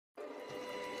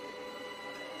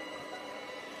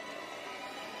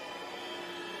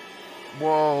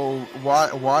Whoa!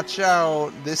 Watch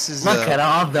out! This is Look at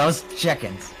all those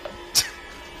chickens.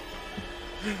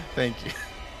 Thank you.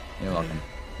 You're welcome.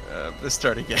 Let's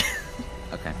start again.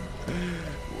 Okay.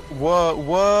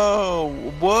 Whoa!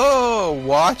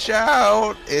 Watch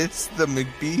out! It's the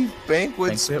McBeef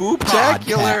Banquet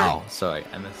Spooktacular! Oh, sorry,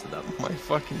 I messed it up. Oh my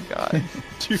fucking god,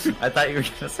 dude! I thought you were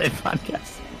gonna say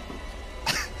podcast.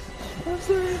 I'm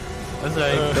sorry.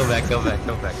 Go back.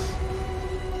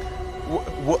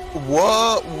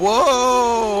 Whoa!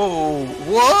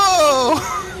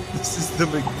 This is the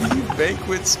McBeef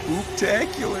Banquet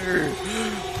Spooktacular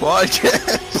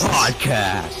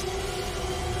podcast.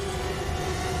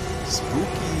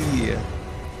 Spooky.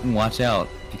 Watch out,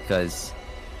 because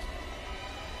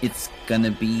it's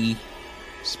gonna be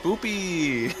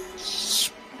Spoopy.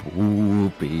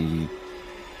 spoopy.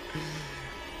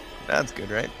 That's good,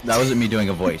 right? That wasn't me doing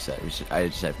a voice. I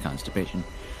just have constipation.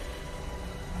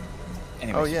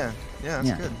 Anyways. Oh yeah,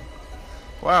 that's good.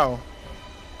 Wow,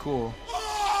 cool.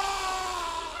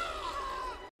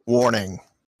 Warning.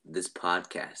 This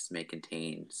podcast may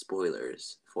contain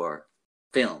spoilers for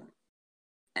film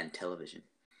and television,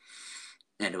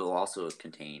 and it will also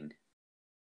contain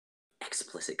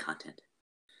explicit content.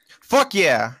 Fuck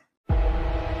yeah.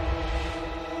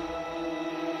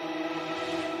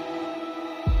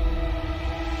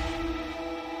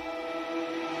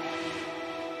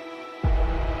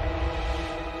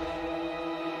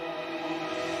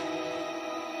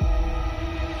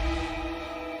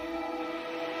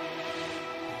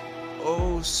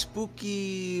 Oh,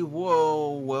 spooky.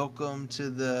 Whoa. Welcome to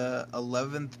the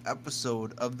 11th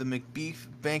episode of the McBeef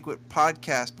Banquet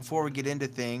podcast. Before we get into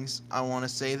things, I want to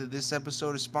say that this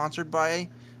episode is sponsored by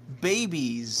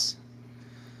babies.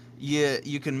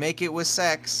 You can make it with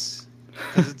sex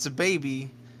because it's a baby,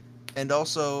 and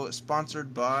also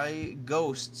sponsored by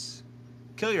ghosts.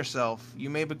 Kill yourself.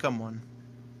 You may become one.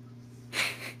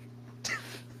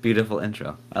 Beautiful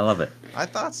intro. I love it. I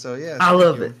thought so, yeah. I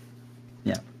love it.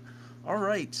 Yeah. All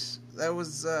right, that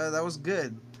was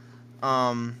good.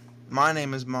 My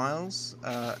name is Miles,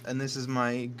 and this is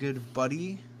my good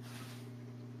buddy,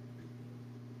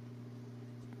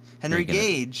 Henry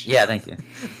Gage. Yeah, thank you.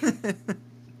 I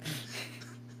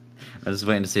was just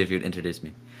waiting to see if you'd introduce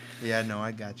me. Yeah, no,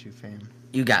 I got you, fam.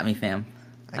 You got me, fam.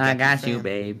 I got you, fam.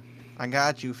 babe. I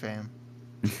got you, fam.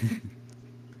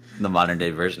 The modern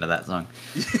day version of that song.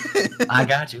 I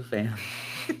got you, fam.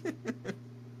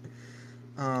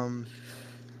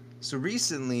 So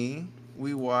recently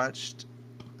we watched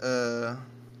a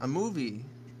movie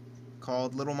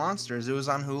called Little Monsters. It was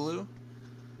on Hulu.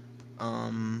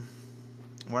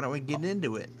 Why don't we get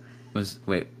into it? Was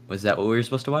that what we were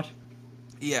supposed to watch?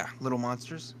 Yeah, Little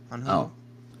Monsters on Hulu.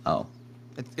 Oh.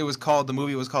 The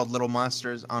movie was called Little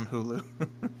Monsters on Hulu.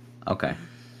 Okay.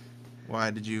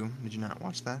 Why did you not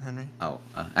watch that, Henry? Oh,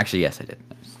 actually, yes, I did.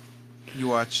 You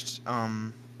watched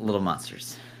Little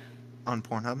Monsters. on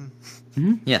Pornhub?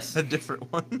 Mm-hmm. Yes. A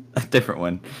different one? A different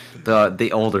one.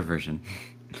 The older version.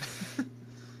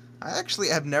 I actually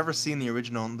have never seen the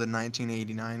original, the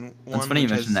 1989 one. It's funny you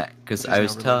mentioned that, because I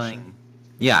was telling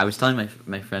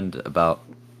my friend about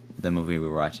the movie we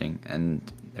were watching, and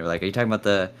they were like, "Are you talking about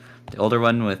the older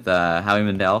one with Howie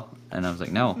Mandel?" And I was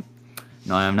like, No,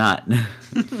 I'm not.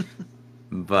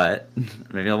 But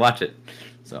maybe I'll watch it.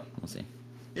 So we'll see.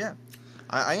 Yeah,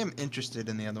 I am interested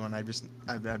in the other one.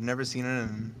 I've never seen it,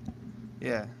 and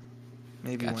yeah,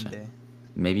 maybe Gotcha. one day.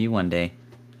 Maybe one day.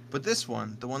 But this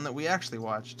one, the one that we actually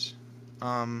watched,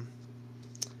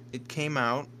 it came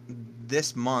out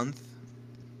this month,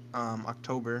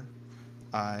 October.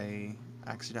 It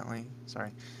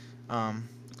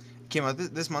came out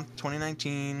this month,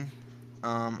 2019,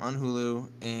 on Hulu,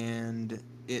 and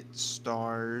it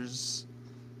stars.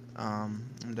 I'm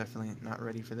definitely not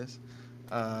ready for this.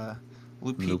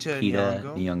 Lupita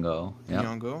Nyong'o. Yep.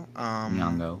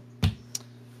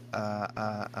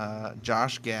 Nyong'o.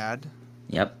 Josh Gad.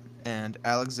 Yep. And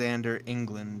Alexander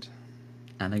England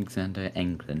are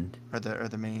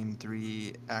the main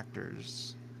three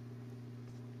actors.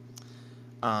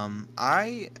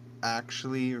 I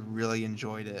actually really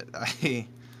enjoyed it. I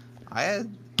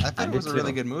thought it was a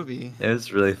really good movie. It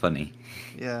was really funny.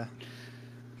 Yeah.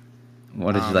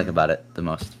 What did you like about it the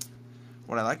most?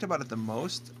 What I liked about it the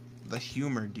most, the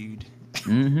humor, dude.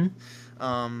 Mm-hmm.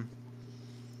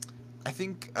 I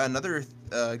think another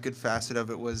good facet of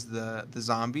it was the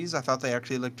zombies. I thought they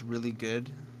actually looked really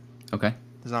good. Okay.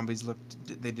 The zombies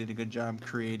they did a good job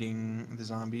creating the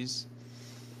zombies.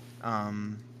 I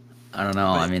don't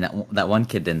know. I mean, that one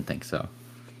kid didn't think so.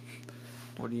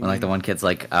 What do you When, mean? the one kid's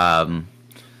like,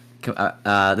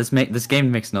 This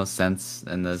game makes no sense,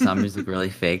 and the zombies look really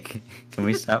fake. Can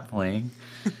we stop playing?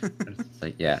 It's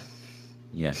like, yeah,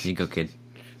 you go, kid.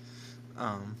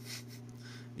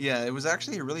 Yeah, it was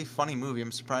actually a really funny movie.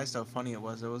 I'm surprised how funny it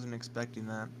was. I wasn't expecting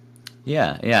that.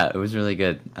 Yeah, it was really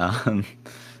good.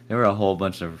 There were a whole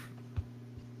bunch of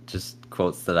just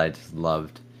quotes that I just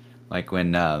loved, like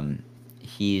when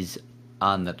he's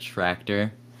on the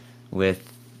tractor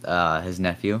with his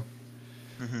nephew,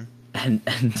 Mm-hmm.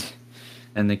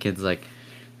 and the kid's like,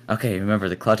 okay, remember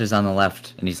the clutch is on the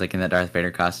left, and he's like in that Darth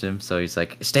Vader costume, so he's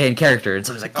like, stay in character, and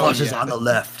so he's like, clutch is on the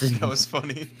left. That was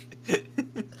funny.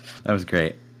 That was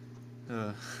great.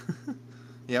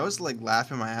 Yeah, I was like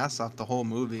laughing my ass off the whole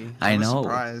movie. I was know.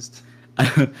 Surprised.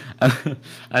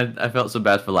 I felt so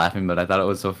bad for laughing, but I thought it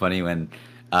was so funny when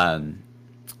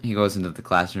he goes into the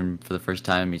classroom for the first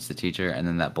time, meets the teacher, and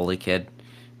then that bully kid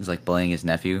is like bullying his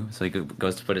nephew, so he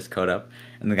goes to put his coat up,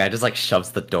 and the guy just like shoves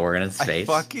the door in his face.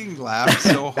 I fucking laughed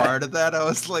so hard at that. I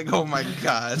was like, oh my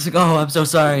god. He's like, oh, I'm so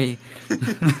sorry.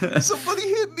 Somebody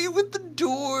hit me with the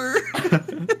door.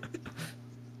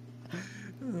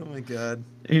 Oh my god.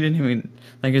 He didn't even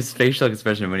like his facial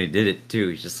expression when he did it too.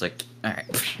 He's just like, all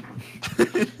right,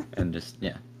 and just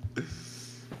yeah.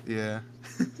 Yeah.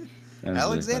 That was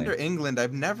Alexander really England.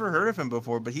 I've never heard of him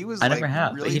before, but he was I like never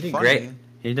have. really But he did funny. great.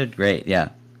 He did great. Yeah.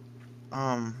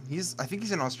 I think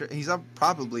he's an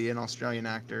probably an Australian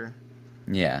actor.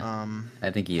 Yeah.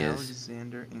 I think he is.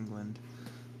 Alexander England.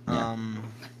 Yeah.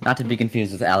 Not to be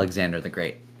confused with Alexander the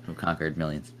Great, who conquered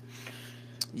millions.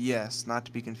 Yes, not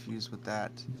to be confused with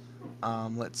that.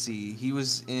 Let's see. He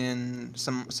was in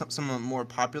some of the more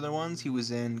popular ones. He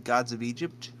was in Gods of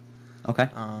Egypt. Okay.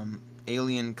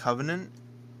 Alien Covenant.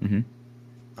 Mhm.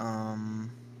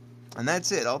 And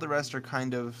that's it. All the rest are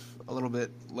kind of a little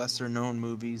bit lesser known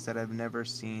movies that I've never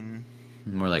seen.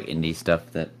 More like indie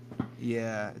stuff that.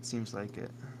 Yeah, it seems like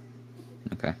it.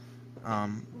 Okay.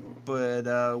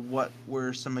 But what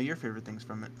were some of your favorite things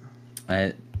from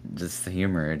it? Just the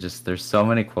humor. Just there's so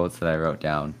many quotes that I wrote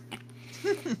down.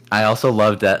 I also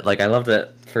loved that. Like I loved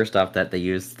that first off that they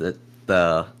used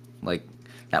the like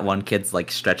that one kid's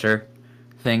like stretcher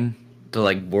thing to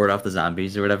like ward off the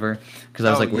zombies or whatever. Because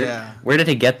I was like, where did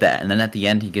he get that? And then at the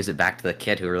end he gives it back to the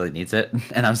kid who really needs it.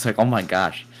 And I was like, oh my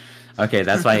gosh. Okay,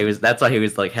 that's why he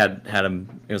was like had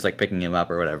him. It was like picking him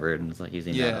up or whatever, and was like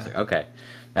using that. I was like, okay,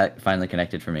 that finally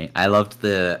connected for me. I loved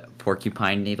the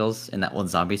porcupine needles in that one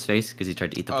zombie's face because he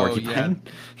tried to eat the porcupine.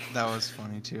 Yeah. That was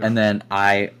funny too. And then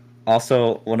I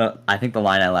also I think the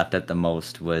line I laughed at the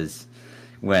most was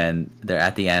when they're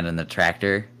at the end in the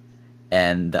tractor,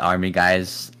 and the army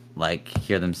guys like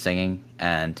hear them singing,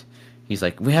 and he's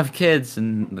like, "We have kids,"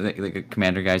 and the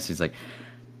commander guys, he's like,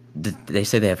 "Did they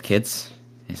say they have kids?"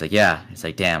 He's like, yeah. He's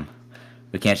like, damn,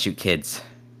 we can't shoot kids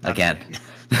again.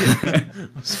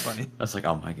 It was funny. I was like,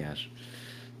 oh my gosh.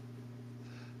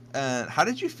 How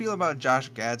did you feel about Josh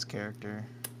Gad's character?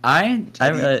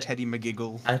 Teddy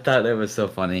McGiggle. I thought it was so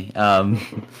funny,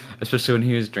 especially when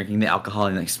he was drinking the alcohol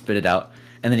and like spit it out,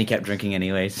 and then he kept drinking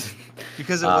anyways.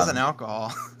 Because it wasn't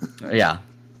alcohol. Yeah.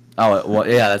 Oh, well,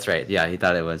 yeah, that's right. Yeah, he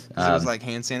thought it was. It was like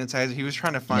hand sanitizer. He was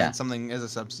trying to find something as a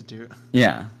substitute.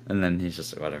 Yeah, and then he's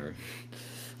just like, whatever.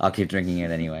 I'll keep drinking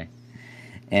it anyway.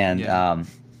 And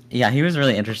he was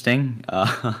really interesting.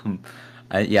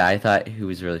 I thought he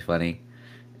was really funny.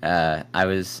 I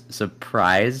was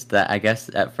surprised that I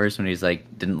guess at first when he's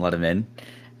like didn't let him in,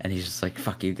 and he's just like,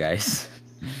 fuck you guys.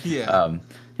 Yeah.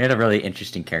 He had a really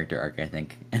interesting character arc, I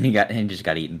think, and he just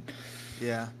got eaten.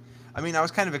 Yeah. I mean, I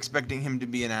was kind of expecting him to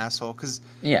be an asshole because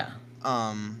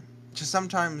just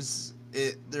sometimes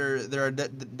there are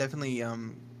definitely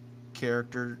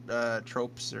character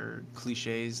tropes or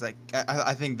cliches. Like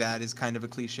I think that is kind of a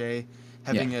cliche,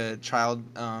 having a child,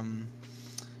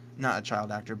 not a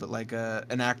child actor, but like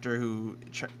an actor who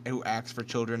acts for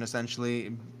children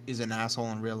essentially is an asshole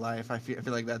in real life. I feel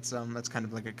like that's kind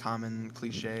of like a common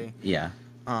cliche. Yeah.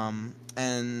 And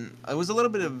it was a little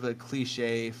bit of a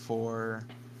cliche for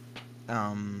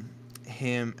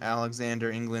him,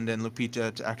 Alexander England, and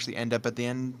Lupita to actually end up at the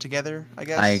end together, I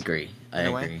guess. I agree.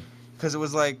 Because it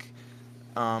was like,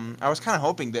 I was kind of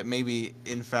hoping that maybe,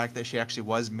 in fact, that she actually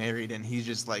was married and he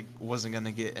just, like, wasn't going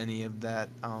to get any of that,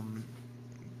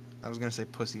 I was going to say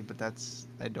pussy, but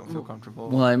I don't feel comfortable.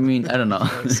 Well, I mean, I don't know.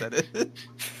 I said it.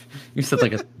 You said,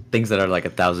 like, things that are, like,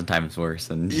 1,000 times worse,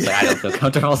 and like, I don't feel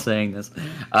comfortable saying this.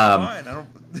 Fine, I don't...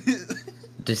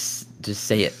 Just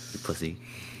say it, you pussy.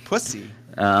 Pussy.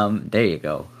 There you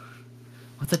go.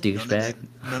 What's a douchebag?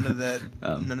 None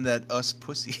of that us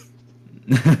pussy.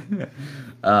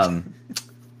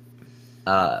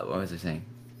 What was I saying?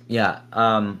 Yeah.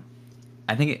 I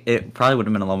I think it probably would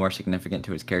have been a little more significant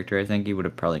to his character. I think he would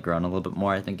have probably grown a little bit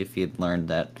more. I think if he had learned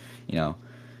that, you know,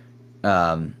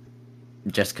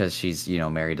 just because she's, you know,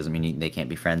 married doesn't mean they can't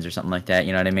be friends or something like that.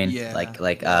 You know what I mean? Yeah.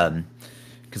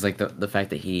 Because like the fact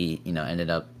that he, you know, ended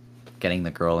up getting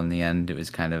the girl in the end, it was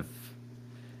kind of.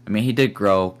 I mean, he did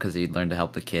grow because he learned to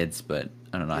help the kids, but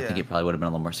I don't know. I think it probably would have been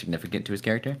a little more significant to his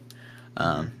character.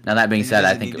 Now that being said,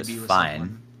 I think it was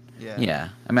fine. Yeah.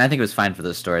 I mean, I think it was fine for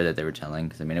the story that they were telling.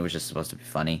 Because I mean, it was just supposed to be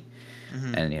funny,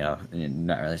 and you know, you're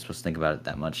not really supposed to think about it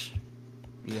that much.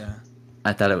 Yeah.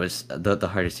 I thought it was the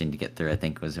hardest scene to get through. I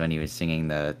think was when he was singing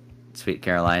the "Sweet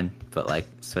Caroline," but like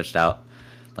switched out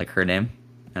like her name,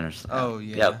 and I was just like, oh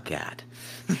God,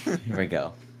 here we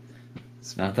go.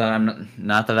 Not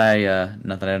that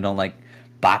I don't like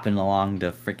bopping along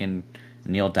to freaking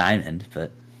Neil Diamond,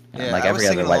 but like every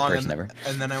other white person ever.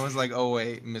 And then I was like, oh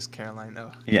wait, Miss Caroline.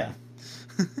 Oh. Yeah.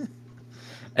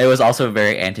 It was also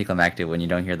very anticlimactic when you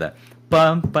don't hear the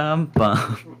bum bum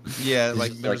bum. Yeah,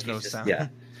 like there was no sound. Yeah.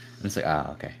 And it's like,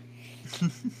 okay.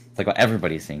 It's like what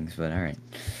everybody sings, but all right.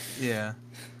 Yeah.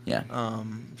 Yeah.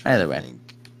 Either way.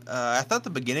 I thought the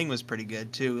beginning was pretty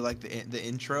good too, like the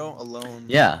intro alone.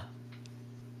 Yeah.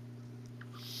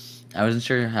 I wasn't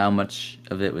sure how much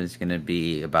of it was gonna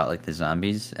be about like the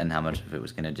zombies and how much of it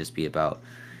was gonna just be about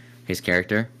his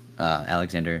character,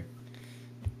 Alexander.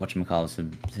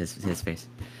 Whatchamacallit, his face.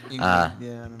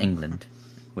 England. England,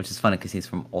 which is funny because he's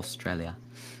from Australia.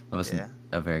 It wasn't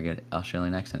a very good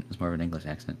Australian accent. It was more of an English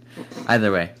accent.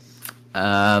 Either way,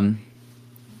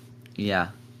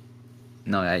 yeah.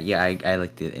 No, I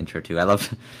like the intro too. I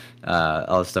love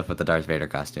all the stuff with the Darth Vader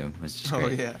costume. It was just great.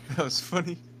 Oh yeah, that was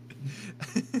funny.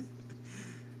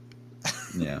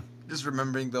 Yeah. Just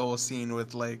remembering the whole scene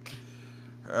with like.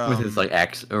 With his like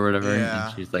ex or whatever, yeah.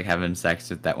 and she's like having sex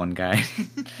with that one guy.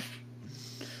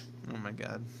 Oh my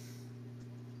god.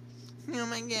 Oh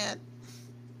my god.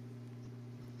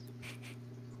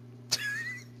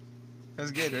 That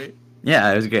was good, right? Yeah,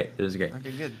 it was great. It was great.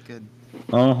 Okay, good.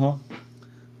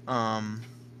 Uh-huh.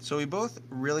 So we both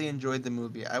really enjoyed the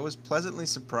movie. I was pleasantly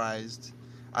surprised.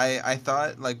 I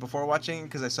thought, like, before watching,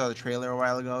 because I saw the trailer a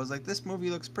while ago, I was like, this movie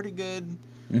looks pretty good.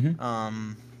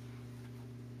 Mm-hmm.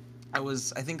 I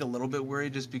was, I think, a little bit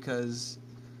worried just because,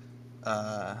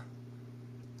 I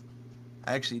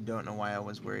actually don't know why I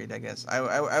was worried, I guess.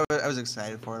 I was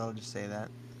excited for it, I'll just say that.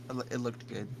 It looked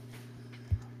good.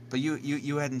 But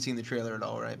you hadn't seen the trailer at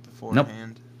all, right,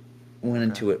 beforehand? Nope. Went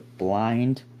into it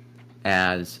blind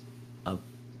as a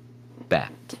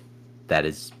bat that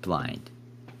is blind.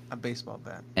 A baseball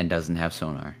bat. And doesn't have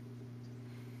sonar.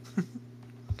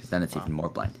 Because then it's even more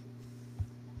blind.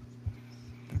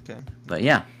 Okay. But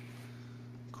yeah.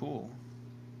 Cool.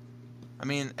 I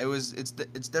mean, it's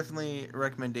definitely a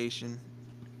recommendation.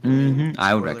 Mm-hmm.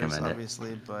 I would recommend it.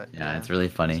 Obviously, but yeah, it's really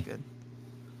funny. It's good.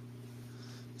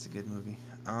 It's a good movie.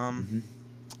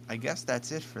 I guess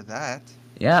that's it for that.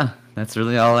 Yeah, that's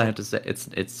really all I have to say.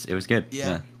 It was good.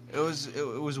 Yeah. It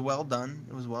was well done.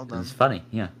 It was well done. It was funny.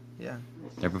 Yeah. Yeah.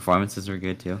 Their performances were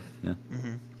good too. Yeah.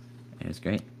 Mhm. It was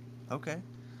great. Okay.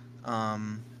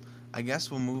 I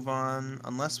guess we'll move on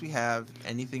unless we have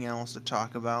anything else to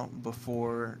talk about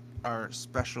before our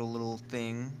special little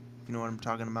thing. You know what I'm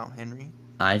talking about, Henry?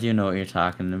 I do know what you're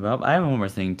talking about. I have one more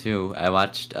thing too. I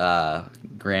watched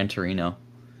Gran Torino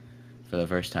for the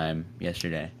first time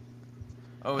yesterday.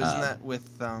 Oh, isn't that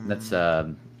with That's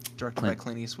directed by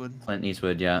Clint Eastwood? Clint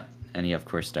Eastwood, yeah, and he of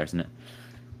course stars in it.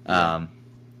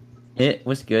 It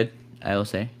was good, I will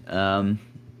say. Have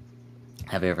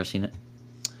you ever seen it?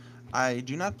 I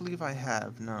do not believe I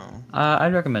have. No.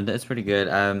 I'd recommend it. It's pretty good.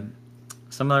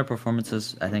 Some other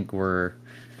performances I think were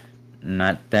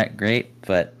not that great,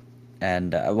 but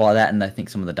that and I think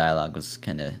some of the dialogue was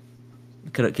kind of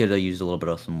could have used a little bit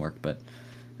of some work, but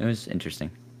it was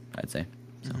interesting, I'd say.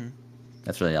 So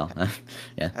that's really all.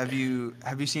 Yeah. Have you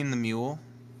seen The Mule?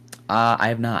 I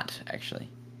have not actually.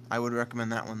 I would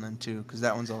recommend that one then too, because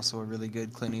that one's also a really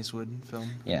good Clint Eastwood film.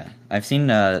 Yeah, I've seen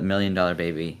 $1 Million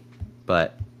Baby,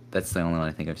 but that's the only one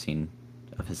I think I've seen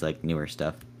of his like newer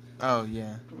stuff. Oh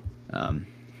yeah. Or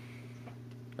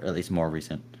at least more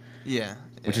recent. Yeah.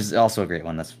 Which is also a great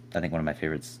one. That's I think one of my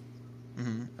favorites.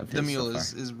 Of his The Mule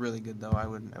is really good though. I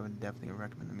would definitely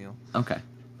recommend The Mule. Okay.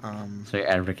 So you're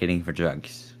advocating for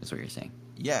drugs, is what you're saying?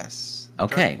 Yes.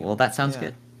 Okay. Well, that sounds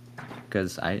good.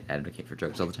 Because I advocate for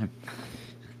drugs all the time.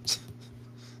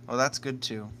 Oh, that's good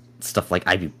too. Stuff like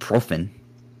ibuprofen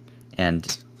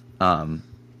and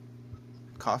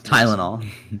cough Tylenol.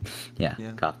 yeah,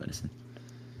 cough medicine.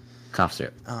 Cough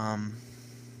syrup.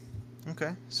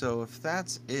 Okay, so if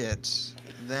that's it,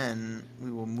 then we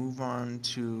will move on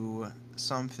to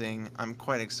something I'm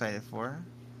quite excited for.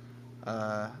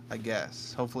 I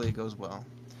guess. Hopefully it goes well.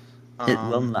 It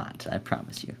will not, I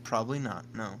promise you. Probably not,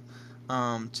 no.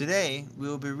 Today, we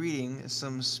will be reading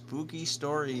some spooky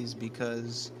stories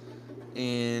because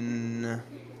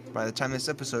by the time this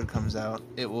episode comes out,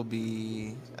 it will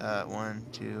be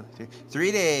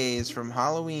 3 days from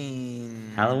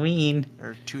Halloween. Halloween.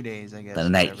 Or 2 days, I guess. The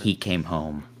night whatever. he came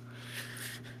home.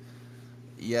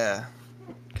 Yeah.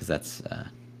 Because that's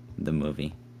the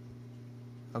movie.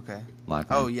 Okay. Lock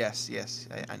Oh, on. yes,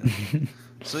 I know.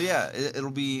 So yeah,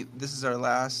 this is our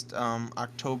last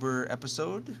October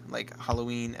episode, like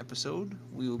Halloween episode.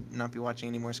 We will not be watching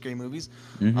any more scary movies,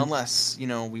 unless,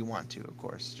 we want to, of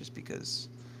course, just because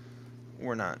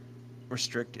we're not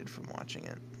restricted from watching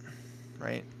it.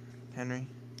 Right, Henry?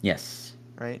 Yes.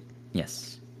 Right?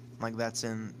 Yes. Like that's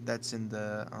in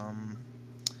the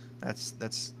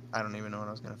that's I don't even know what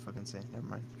I was gonna fucking say. Never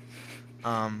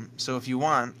mind. So if you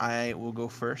want, I will go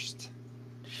first.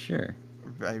 Sure.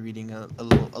 By reading a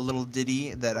little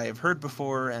ditty that I have heard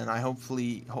before, and I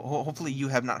hopefully you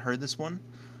have not heard this one.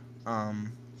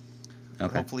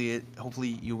 Okay.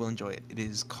 Hopefully you will enjoy it. It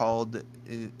is called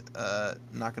I'm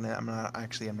not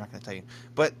gonna tell you,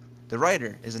 but the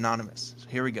writer is anonymous. So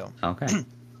here we go. Okay.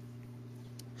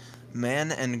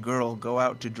 Man and girl go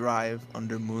out to drive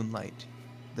under moonlight.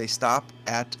 They stop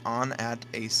at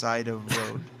a side of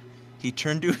road. He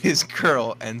turned to his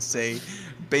girl and say,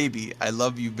 "Baby, I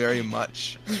love you very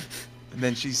much." And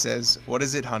then she says, "What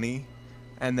is it, honey?"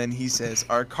 And then he says,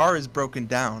 "Our car is broken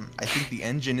down. I think the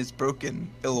engine is broken.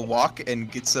 It'll walk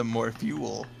and get some more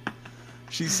fuel."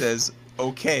 She says,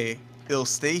 "Okay, it'll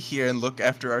stay here and look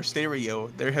after our stereo.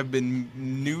 There have been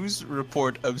news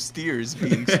report of steers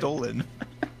being stolen."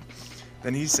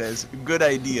 Then he says, "Good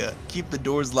idea. Keep the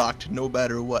doors locked no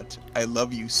matter what. I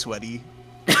love you, sweaty."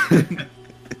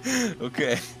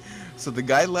 Okay. So the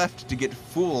guy left to get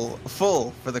full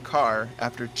for the car.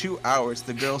 After 2 hours,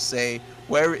 the girls say,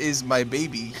 "Where is my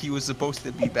baby? He was supposed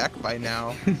to be back by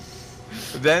now."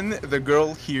 Then the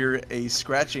girl hear a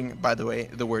scratching. By the way,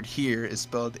 the word "hear" is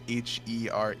spelled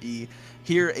H-E-R-E.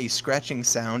 Hear a scratching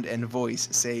sound and voice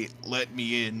say, "Let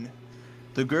me in."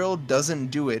 The girl doesn't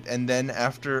do it, and then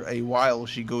after a while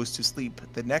she goes to sleep.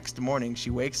 The next morning she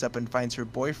wakes up and finds her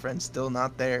boyfriend still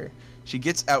not there. She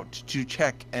gets out to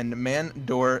check, and man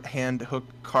door hand hook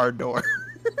car door.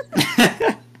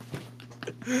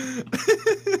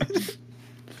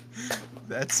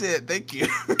 That's it. Thank you.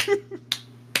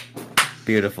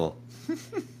 Beautiful.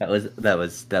 That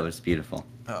was beautiful.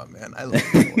 Oh man, I love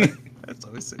that one. That's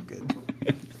always so good.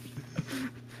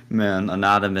 Man,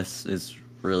 Anonymous is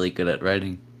really good at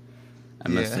writing, I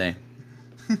must say.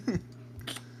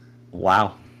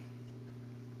 Wow.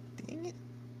 Dang it.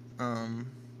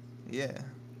 Yeah.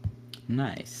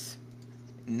 Nice.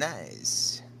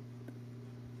 Nice.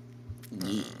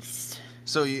 Yes.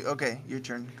 So okay, your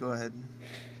turn. Go ahead.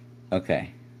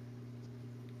 Okay.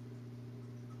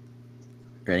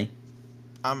 Ready?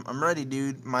 I'm ready,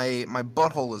 dude. My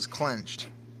butthole is clenched.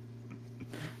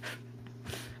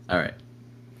 All right.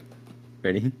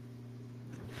 Ready?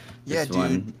 Yeah,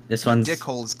 dude. This one's Dick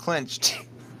hole is clenched.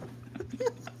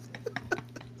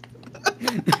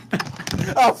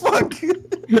 Oh fuck!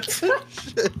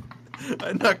 Shit.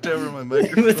 I knocked over my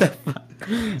microphone. What the fuck?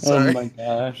 Sorry. Oh my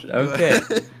gosh. Okay.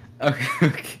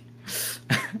 Okay.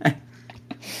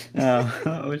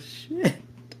 Oh shit.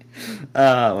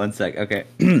 1 sec. Okay.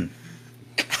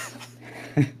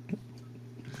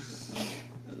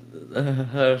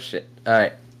 Oh shit. All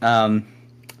right.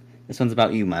 This one's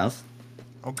about you, Miles.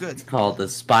 Oh, good. It's called the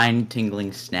Spine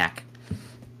Tingling Snack.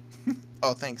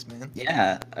 Oh, thanks, man.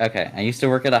 Yeah. Okay. I used to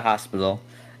work at a hospital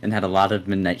and had a lot of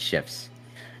midnight shifts.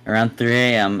 Around 3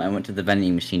 a.m., I went to the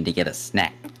vending machine to get a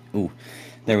snack. Ooh.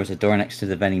 There was a door next to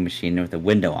the vending machine with a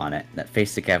window on it that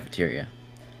faced the cafeteria.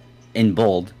 In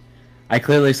bold, I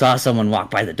clearly saw someone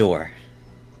walk by the door.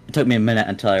 It took me a minute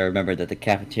until I remembered that the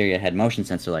cafeteria had motion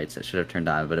sensor lights that should have turned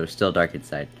on, but it was still dark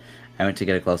inside. I went to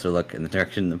get a closer look, and the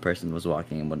direction the person was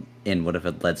walking in would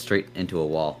have led straight into a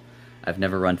wall. I've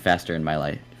never run faster in my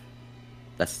life.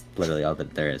 That's literally all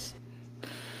that there is.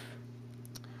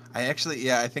 I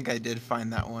think I did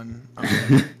find that one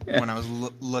when I was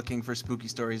looking for spooky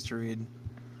stories to read.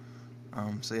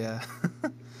 So yeah,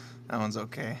 that one's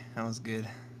okay. That one's good.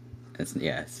 It's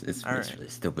Right. really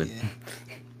stupid. Yeah.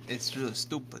 It's really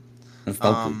stupid. It's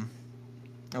stupid.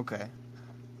 Okay,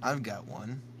 I've got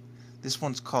one. This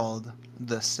one's called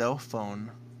The Cell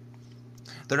Phone.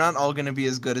 They're not all going to be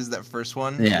as good as that first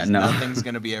one. Yeah, no. Nothing's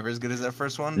going to be ever as good as that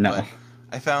first one. No. But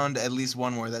I found at least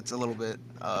one more that's a little bit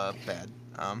bad.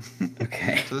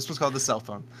 Okay. So this one's called The Cell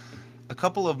Phone. A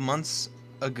couple of months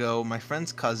ago, my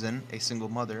friend's cousin, a single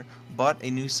mother, bought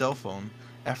a new cell phone.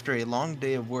 After a long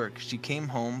day of work, she came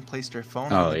home, placed her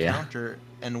phone on Oh, the yeah. counter,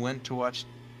 and went to watch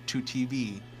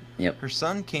TV. Yep. Her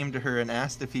son came to her and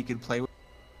asked if he could play with her.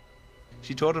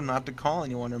 She told him not to call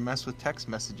anyone or mess with text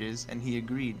messages, and he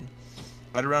agreed.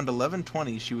 At around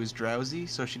 11:20, she was drowsy,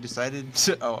 so she decided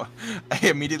to... Oh, I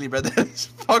immediately read that as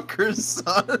fuck her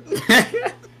son.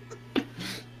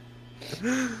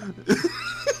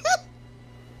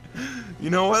 You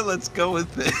know what? Let's go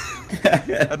with it.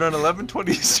 At around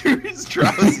 11:20, she was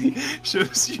drowsy, so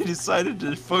she decided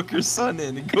to fuck her son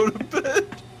in and go to bed.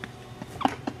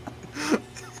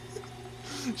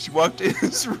 She walked in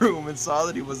his room and saw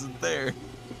that he wasn't there.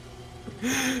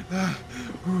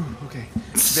 Okay.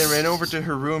 She then ran over to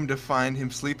her room to find him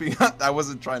sleeping. I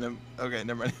wasn't trying to... Okay,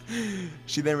 never mind.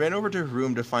 She then ran over to her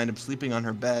room to find him sleeping on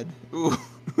her bed. Ooh,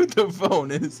 with the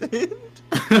phone in his hand.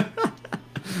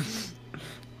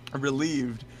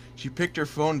 Relieved, she picked her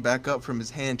phone back up from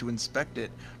his hand to inspect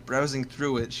it. Browsing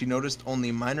through it, she noticed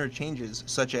only minor changes,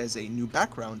 such as a new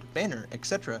background, banner,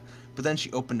 etc. But then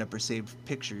she opened up her saved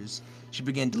pictures. She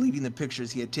began deleting the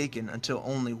pictures he had taken until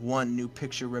only one new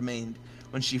picture remained.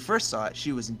 When she first saw it,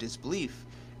 she was in disbelief.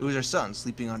 It was her son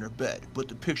sleeping on her bed, but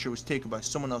the picture was taken by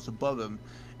someone else above him,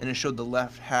 and it showed the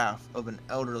left half of an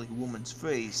elderly woman's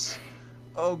face.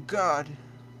 Oh God,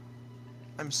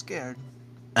 I'm scared.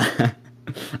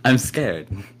 I'm scared.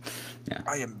 Yeah.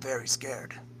 I am very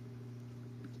scared.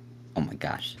 Oh my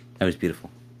gosh, that was beautiful.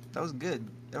 That was good.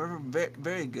 That was very,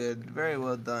 very good. Very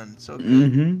well done. So good.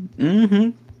 Mm-hmm. Mm-hmm.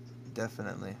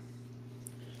 Definitely.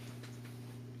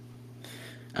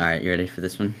 All right, you ready for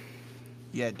this one?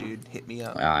 Yeah, dude. Hit me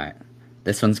up. All right.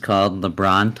 This one's called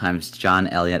LeBron times John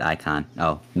Elliott Icon.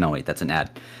 Oh, no, wait, that's an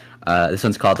ad. This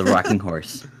one's called The Rocking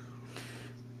Horse.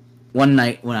 One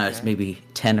night when I was maybe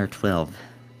 10 or 12,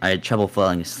 I had trouble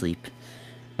falling asleep.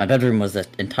 My bedroom was the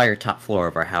entire top floor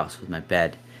of our house, with my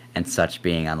bed and such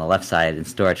being on the left side and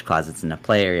storage closets in the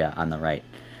play area on the right.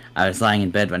 I was lying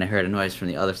in bed when I heard a noise from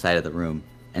the other side of the room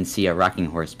and see a rocking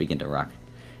horse begin to rock.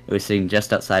 It was sitting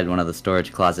just outside one of the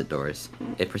storage closet doors.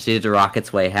 It proceeded to rock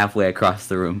its way halfway across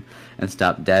the room and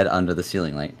stopped dead under the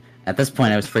ceiling light. At this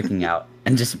point, I was freaking out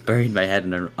and just buried my head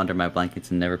under my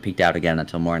blankets and never peeked out again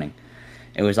until morning.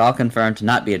 It was all confirmed to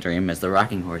not be a dream, as the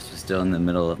rocking horse was still in the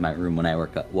middle of my room when I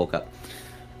woke up.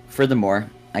 Furthermore,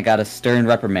 I got a stern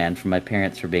reprimand from my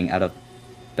parents for being out of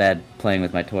bed playing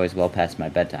with my toys well past my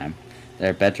bedtime.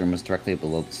 Their bedroom was directly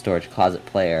below the storage closet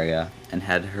play area and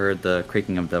had heard the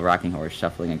creaking of the rocking horse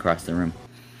shuffling across the room.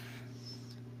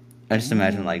 I just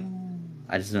imagine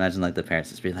the parents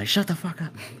just being like, "Shut the fuck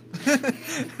up!"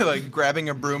 Like grabbing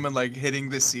a broom and like hitting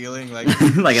the ceiling, like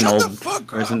like an "Shut old the fuck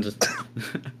person. up." Just.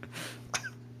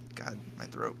 God, my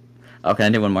throat. Oh, can I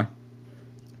do one more?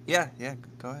 Yeah,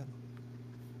 go ahead.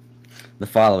 The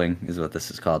following is what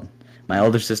this is called. My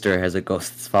older sister has a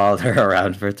ghost that's followed her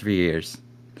around for 3 years.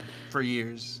 For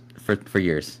years. For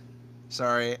years.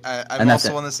 Sorry, I'm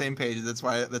also on the same page. That's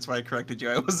why I corrected you.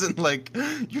 I wasn't like,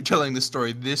 you're telling the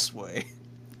story this way.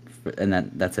 And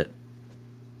that's it.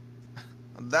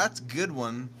 That's good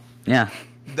one. Yeah.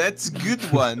 That's good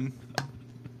one.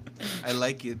 I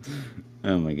like it.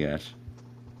 Oh my gosh.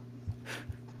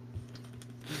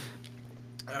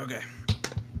 Okay.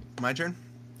 My turn?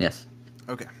 Yes.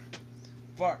 Okay.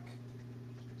 Fuck.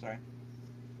 Sorry.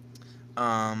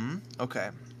 Okay.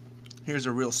 Here's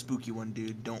a real spooky one,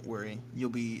 dude. Don't worry.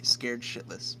 You'll be scared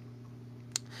shitless.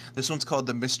 This one's called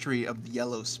The Mystery of the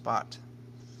Yellow Spot.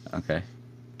 Okay.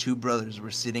 Two brothers were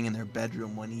sitting in their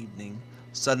bedroom one evening.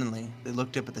 Suddenly, they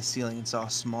looked up at the ceiling and saw a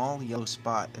small yellow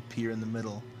spot appear in the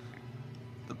middle.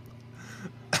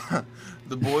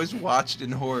 The boys watched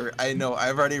in horror. I know,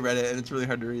 I've already read it and it's really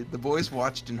hard to read. The boys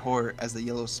watched in horror as the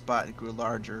yellow spot grew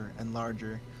larger and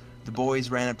larger. The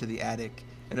boys ran up to the attic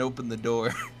and opened the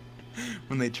door.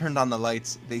 When they turned on the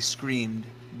lights, they screamed.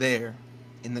 There,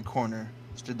 in the corner,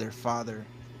 stood their father,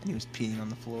 and he was peeing on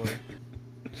the floor.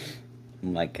 Oh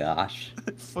my gosh.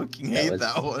 I fucking hate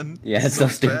that one. Yeah, it's so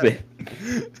stupid.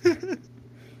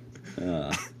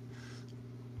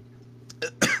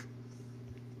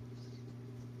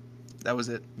 That was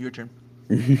it. Your turn.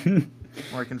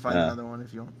 Or I can find another one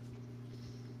if you want.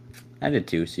 I did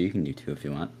 2, so you can do 2 if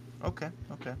you want. Okay.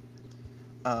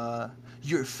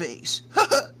 Your face.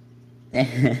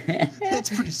 That's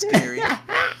pretty scary.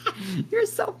 You're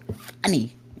so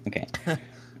funny. Okay.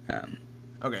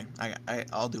 Okay,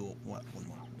 I'll do one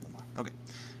more. Okay.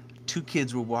 Two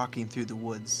kids were walking through the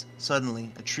woods.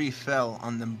 Suddenly, a tree fell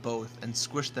on them both and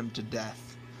squished them to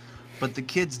death. But the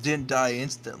kids didn't die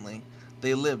instantly.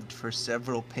 They lived for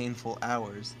several painful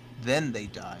hours. Then they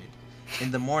died. In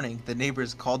the morning, the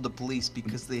neighbors called the police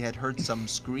because they had heard some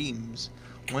screams.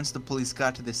 Once the police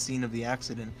got to the scene of the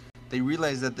accident, they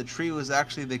realized that the tree was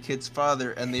actually the kid's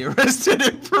father, and they arrested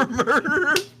him for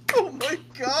murder. Oh my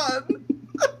god!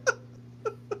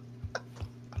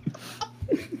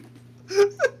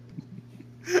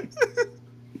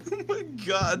 Oh my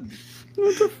god!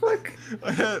 What the fuck?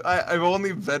 I've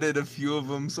only vetted a few of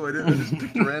them, so I just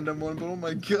picked a random one. But oh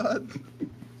my god!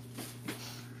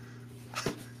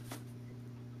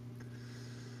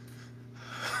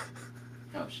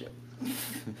 Oh shit!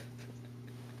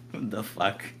 What the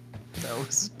fuck? That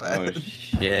was bad. Oh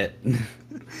shit!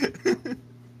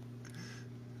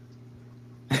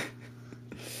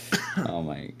 Oh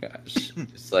my gosh!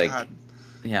 It's like, God.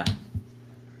 yeah.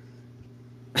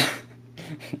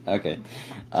 Okay.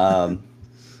 One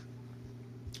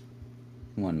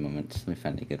moment. Let me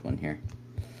find a good one here.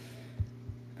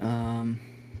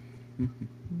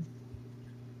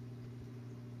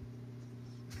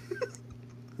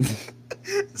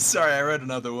 Sorry, I read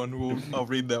another one. I'll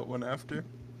read that one after.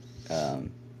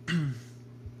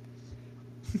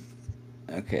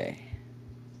 Okay.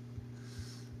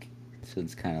 This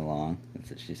one's kind of long. That's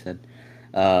what she said.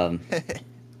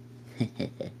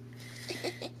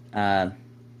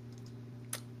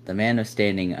 The man was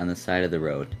standing on the side of the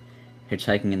road,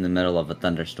 hitchhiking in the middle of a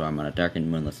thunderstorm on a dark and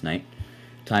moonless night.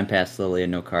 Time passed slowly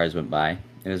and no cars went by.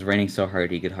 It was raining so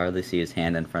hard he could hardly see his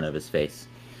hand in front of his face.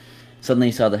 Suddenly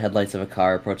he saw the headlights of a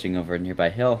car approaching over a nearby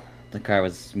hill. The car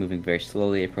was moving very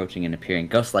slowly, approaching and appearing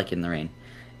ghost-like in the rain.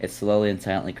 It slowly and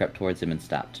silently crept towards him and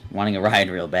stopped, wanting a ride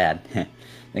real bad.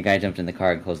 The guy jumped in the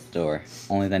car and closed the door.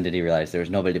 Only then did he realize there was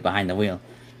nobody behind the wheel,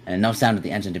 and no sound of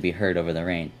the engine to be heard over the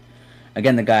rain.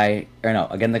 Again the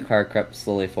car crept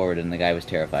slowly forward, and the guy was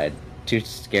terrified, too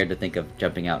scared to think of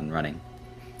jumping out and running.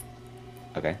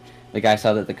 Okay. The guy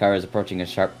saw that the car was approaching a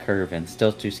sharp curve, and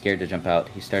still too scared to jump out,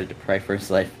 he started to pray for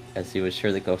his life, as he was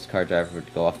sure the ghost car driver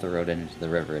would go off the road and into the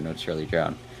river and would surely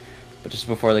drown. But just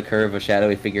before the curve, a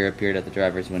shadowy figure appeared at the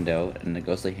driver's window, and a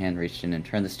ghostly hand reached in and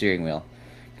turned the steering wheel,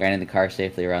 guiding the car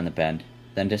safely around the bend.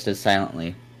 Then, just as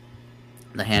silently,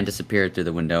 the hand disappeared through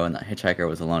the window, and the hitchhiker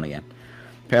was alone again.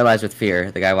 Paralyzed with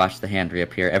fear, the guy watched the hand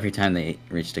reappear every time they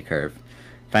reached a curve.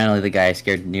 Finally, the guy,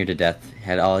 scared near to death,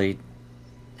 had all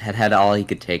he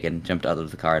could take and jumped out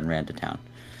of the car and ran to town.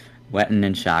 Wet and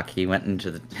in shock, he went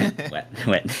into the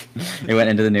He went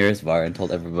into the nearest bar and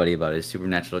told everybody about his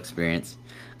supernatural experience.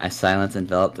 A silence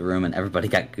enveloped the room, and everybody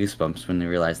got goosebumps when they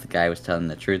realized the guy was telling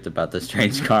the truth about the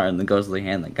strange car and the ghostly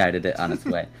hand that guided it on its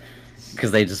way,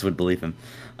 because they just would believe him.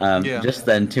 Just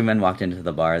then, two men walked into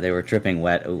the bar. They were dripping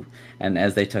wet, and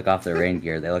as they took off their rain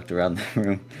gear, they looked around the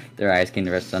room. Their eyes came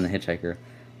to rest on the hitchhiker.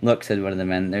 "Look," said one of the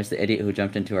men, "there's the idiot who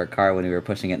jumped into our car when we were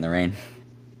pushing it in the rain."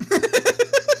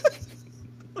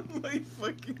 Oh my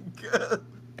fucking god.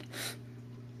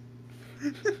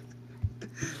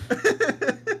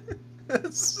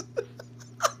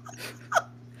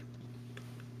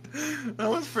 That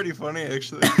one's pretty funny,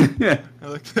 actually. Yeah. I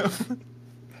like that one.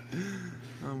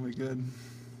 Oh my god.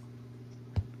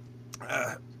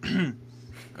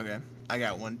 Okay, I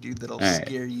got one, dude, that'll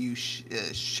scare you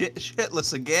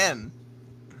shitless again.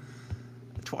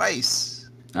 Twice.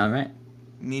 All right.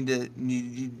 Do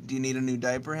you need a new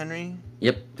diaper, Henry?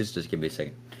 Yep. Just give me a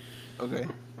second. Okay.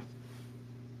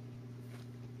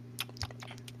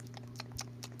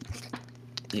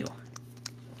 Ew.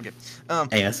 Okay.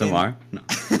 ASMR? No.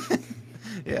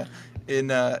 Yeah.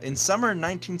 In summer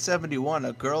 1971,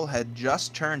 a girl had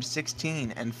just turned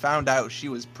 16 and found out she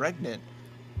was pregnant.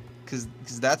 Because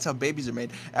that's how babies are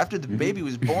made. After the baby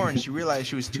was born, she realized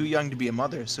she was too young to be a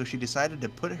mother, so she decided to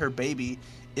put her baby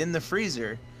in the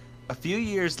freezer. A few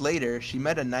years later, she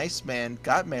met a nice man,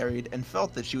 got married, and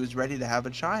felt that she was ready to have a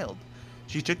child.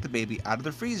 She took the baby out of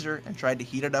the freezer and tried to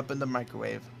heat it up in the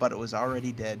microwave, but it was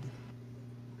already dead.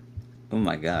 Oh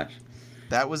my gosh.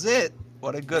 That was it.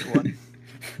 What a good one.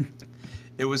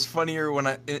 It was funnier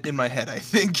when in my head, I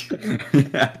think.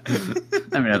 Yeah.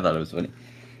 I mean, I thought it was funny.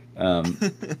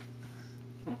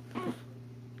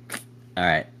 All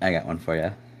right, I got one for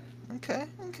you. Okay.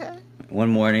 One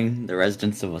morning, the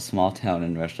residents of a small town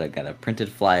in Russia got a printed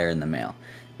flyer in the mail.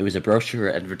 It was a brochure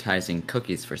advertising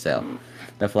cookies for sale.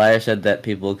 The flyer said that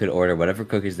people could order whatever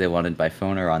cookies they wanted by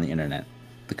phone or on the internet.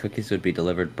 The cookies would be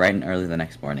delivered bright and early the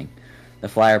next morning. The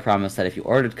flyer promised that if you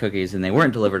ordered cookies and they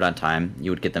weren't delivered on time, you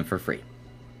would get them for free.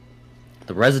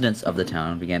 The residents of the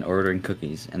town began ordering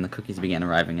cookies, and the cookies began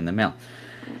arriving in the mail.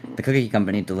 The cookie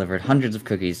company delivered hundreds of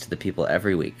cookies to the people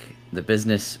every week. The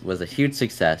business was a huge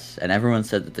success, and everyone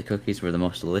said that the cookies were the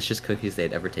most delicious cookies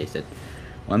they'd ever tasted.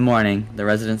 One morning, the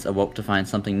residents awoke to find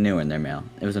something new in their mail.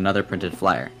 It was another printed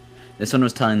flyer. This one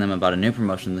was telling them about a new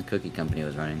promotion the cookie company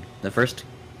was running. The first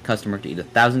customer to eat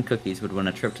 1,000 cookies would win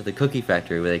a trip to the cookie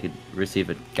factory where they could receive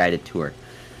a guided tour.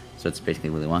 So it's basically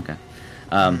Willy Wonka.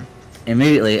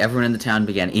 Immediately, everyone in the town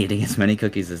began eating as many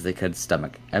cookies as they could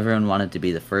stomach. Everyone wanted to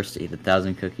be the first to eat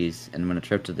 1,000 cookies and win a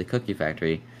trip to the cookie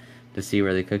factory to see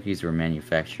where the cookies were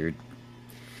manufactured.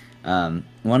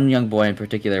 One young boy in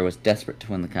particular was desperate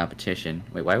to win the competition.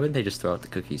 Wait, why would they just throw out the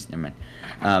cookies? Never mind.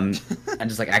 And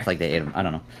just act like they ate them. I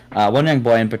don't know. One young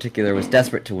boy in particular was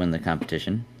desperate to win the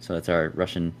competition. So it's our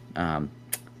Russian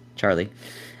Charlie.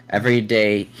 Every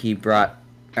day he bought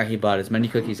as many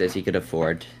cookies as he could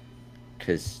afford,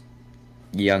 because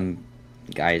young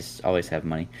guys always have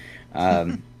money.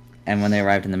 And when they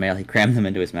arrived in the mail, he crammed them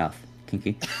into his mouth.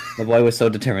 Kinky. The boy was so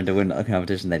determined to win the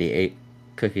competition that he ate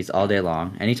cookies all day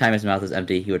long. Anytime his mouth was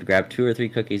empty, he would grab 2 or 3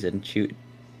 cookies and shove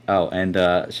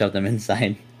them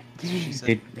inside. He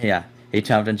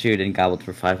chomped and chewed and gobbled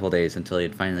for 5 whole days until he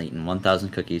had finally eaten 1,000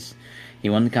 cookies. He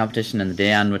won the competition, and the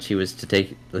day on which he was to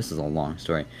take... This is a long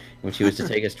story. Which he was to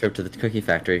take his trip to the cookie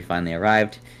factory finally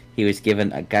arrived. He was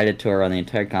given a guided tour around the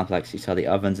entire complex. He saw the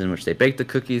ovens in which they baked the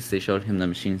cookies. They showed him the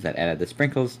machines that added the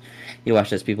sprinkles. He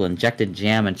watched as people injected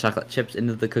jam and chocolate chips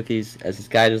into the cookies. As his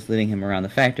guide was leading him around the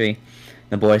factory,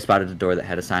 the boy spotted a door that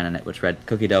had a sign on it which read,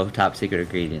 "Cookie dough, top secret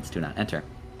ingredients, do not enter."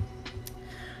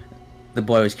 The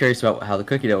boy was curious about how the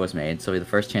cookie dough was made, so the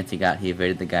first chance he got, he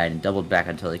evaded the guide and doubled back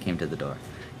until he came to the door.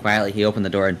 Quietly, he opened the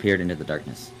door and peered into the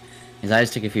darkness. His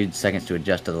eyes took a few seconds to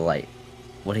adjust to the light.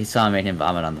 What he saw made him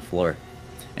vomit on the floor.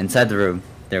 Inside the room,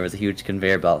 there was a huge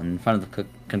conveyor belt, and in front of the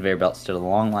conveyor belt stood a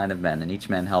long line of men, and each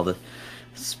man held a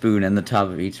spoon, and the top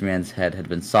of each man's head had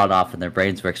been sawed off and their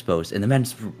brains were exposed, and the men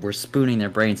were spooning their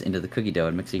brains into the cookie dough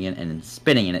and mixing it and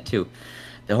spinning in it too.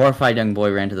 The horrified young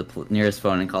boy ran to the nearest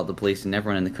phone and called the police, and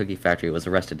everyone in the cookie factory was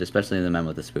arrested, especially the men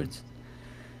with the spoons.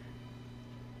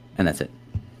 And that's it.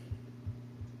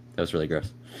 That was really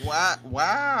gross.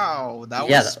 Wow, that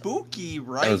was spooky,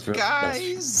 right,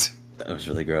 guys? That was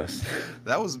really gross.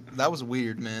 That was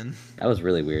weird, man. That was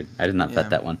really weird. I did not vet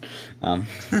that one.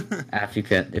 If you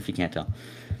can't tell.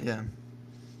 Yeah.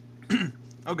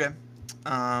 Okay.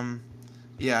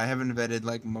 Yeah, I haven't vetted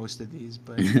like most of these,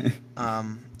 but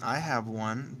I have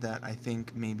one that I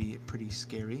think may be pretty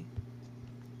scary.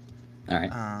 All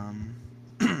right.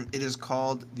 It is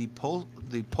called the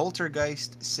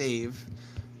Poltergeist Save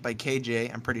by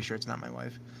KJ. I'm pretty sure it's not my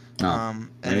wife. And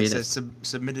it says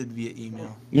submitted via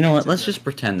email. You know what? Let's just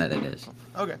pretend that it is.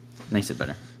 Okay. Makes it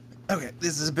better. Okay,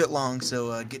 this is a bit long,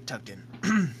 so get tucked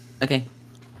in. Okay.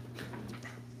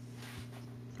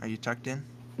 Are you tucked in?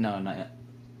 No, not yet.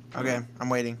 Okay, I'm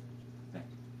waiting. Okay.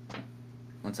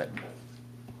 1 second.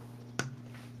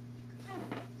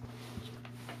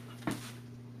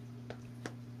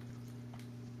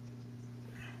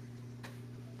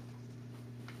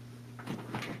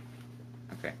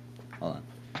 Okay, hold on.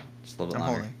 Just a little bit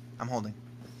longer. I'm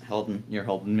holding. You're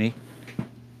holding me?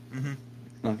 Mm-hmm.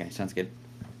 Okay, sounds good.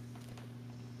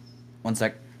 1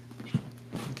 sec.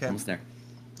 Okay. Almost there.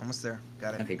 Almost there.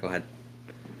 Got it. Okay, go ahead.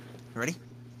 Ready?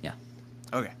 Yeah.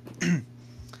 Okay.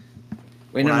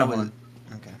 Wait, no, hold on.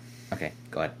 Okay. Okay,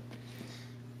 go ahead.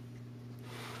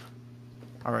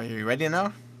 All right, are you ready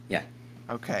now? Yeah.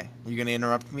 Okay. You gonna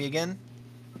interrupt me again?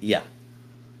 Yeah.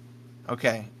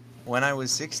 Okay. When I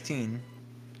was 16,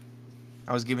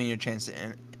 I was giving you a chance to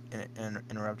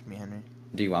interrupt me, Henry.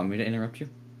 Do you want me to interrupt you?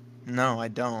 No, I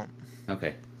don't.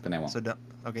 Okay, then I won't. So don't.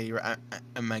 Okay,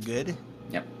 am I good?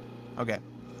 Yep. Okay.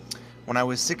 When I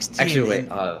was 16. Actually, wait.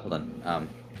 Hold on.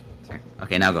 Sorry.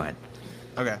 Okay, now go ahead.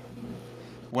 Okay.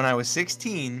 When I was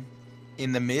 16,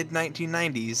 in the mid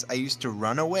 1990s, I used to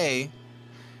run away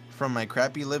from my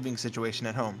crappy living situation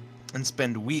at home and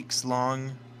spend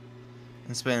weeks-long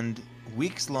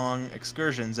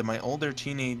excursions at my older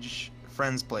teenage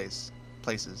friends' places.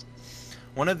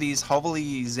 One of these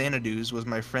hovely Xanadu's was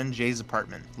my friend Jay's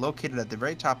apartment, located at the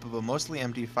very top of a mostly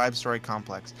empty 5-story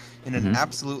complex in an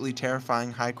absolutely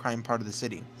terrifying high-crime part of the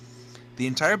city. The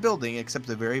entire building, except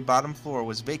the very bottom floor,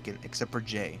 was vacant except for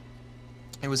Jay.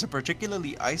 It was a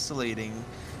particularly isolating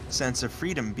sense of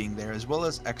freedom being there, as well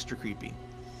as extra creepy.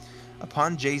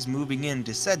 Upon Jay's moving in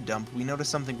to said dump, we noticed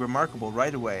something remarkable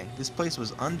right away. This place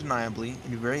was undeniably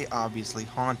and very obviously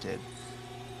haunted.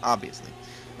 Obviously.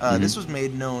 This was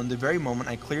made known the very moment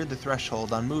I cleared the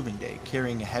threshold on moving day,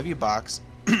 carrying a heavy box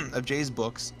of Jay's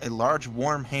books. A large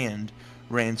warm hand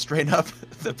ran straight up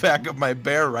the back of my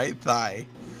bare right thigh.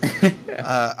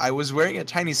 I was wearing a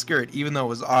tiny skirt, even though it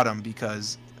was autumn,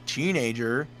 because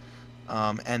teenager,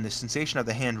 and the sensation of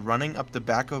the hand running up the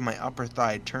back of my upper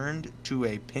thigh turned to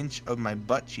a pinch of my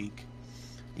butt cheek.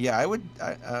 Yeah,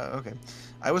 okay.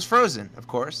 I was frozen, of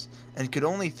course, and could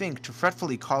only think to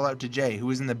fretfully call out to Jay, who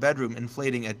was in the bedroom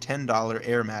inflating a $10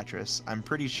 air mattress. I'm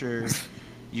pretty sure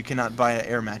you cannot buy an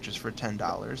air mattress for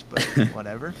 $10, but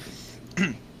whatever.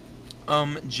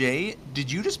 Jay,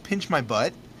 did you just pinch my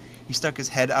butt? He stuck his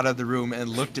head out of the room and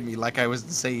looked at me like I was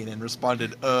insane and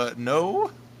responded,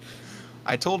 no?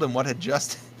 I told him what had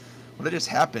just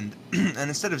happened, and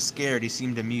instead of scared, he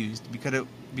seemed amused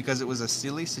because it was a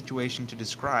silly situation to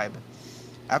describe.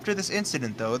 After this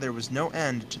incident, though, there was no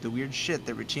end to the weird shit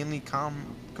that routinely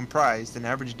comprised an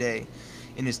average day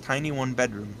in his tiny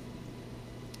one-bedroom.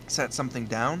 Set something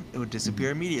down, it would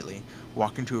disappear immediately.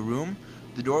 Walk into a room,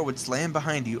 the door would slam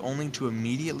behind you only to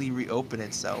immediately reopen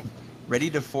itself. Ready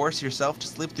to force yourself to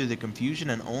slip through the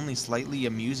confusion and only slightly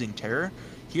amusing terror?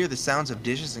 Hear the sounds of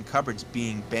dishes and cupboards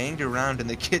being banged around in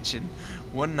the kitchen.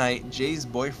 One night, Jay's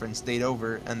boyfriend stayed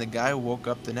over, and the guy woke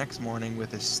up the next morning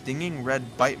with a stinging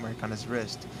red bite mark on his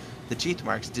wrist. The teeth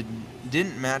marks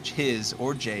didn't match his,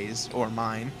 or Jay's, or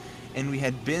mine, and we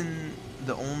had been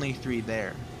the only three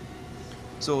there.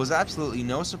 So it was absolutely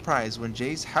no surprise when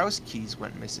Jay's house keys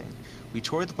went missing. We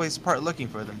tore the place apart looking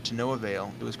for them, to no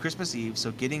avail. It was Christmas Eve,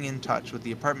 so getting in touch with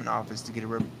the apartment office to get a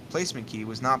replacement key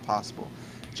was not possible.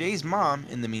 Jay's mom,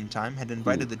 in the meantime, had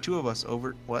invited the two of us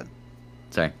over... What?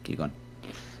 Sorry, keep going.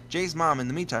 Jay's mom, in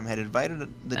the meantime, had invited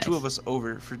the two of us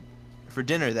over for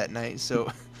dinner that night, so...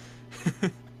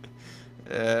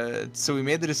 so we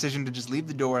made the decision to just leave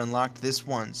the door unlocked this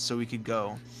once so we could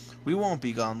go. We won't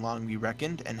be gone long, we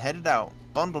reckoned, and headed out,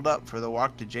 bundled up for the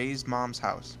walk to Jay's mom's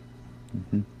house.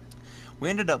 Mm-hmm. We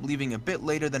ended up leaving a bit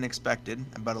later than expected,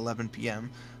 about 11 p.m.,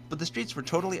 but the streets were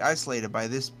totally isolated by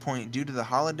this point due to the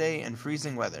holiday and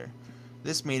freezing weather.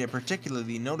 This made it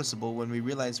particularly noticeable when we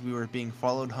realized we were being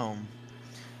followed home.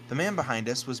 The man behind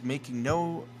us was making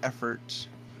no effort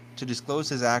to disclose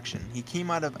his action. He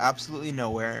came out of absolutely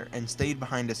nowhere and stayed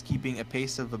behind us, keeping a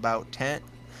pace of about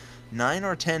 9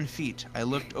 or 10 feet. I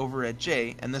looked over at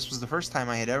Jay, and this was the first time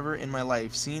I had ever in my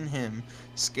life seen him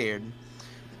scared.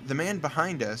 The man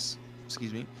behind us,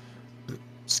 the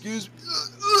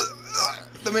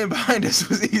man behind us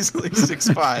was easily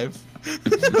 6'5".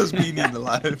 That was me needing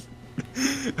alive.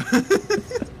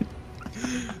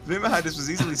 The man behind us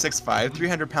was easily 6'5",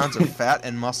 300 pounds of fat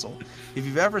and muscle. If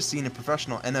you've ever seen a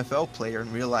professional NFL player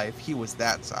in real life, he was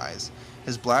that size.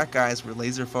 His black eyes were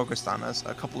laser focused on us,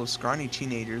 a couple of scrawny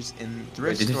teenagers in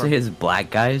thrift Wait, did store. you say his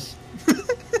black guys?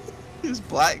 His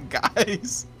black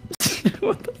guys.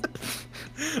 What the...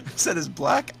 I said his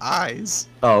black eyes.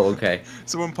 Oh, okay.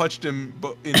 Someone punched him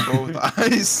in both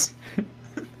eyes.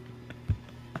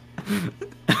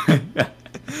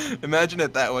 Imagine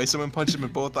it that way. Someone punched him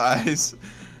in both eyes,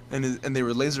 and they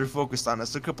were laser focused on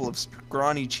us. A couple of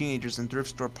scrawny teenagers in thrift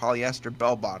store polyester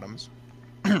bell bottoms.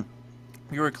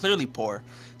 We were clearly poor,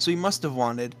 so he must have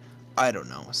wanted, I don't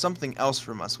know, something else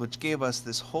from us, which gave us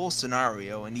this whole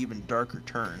scenario an even darker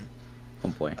turn. Oh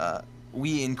boy.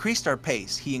 We increased our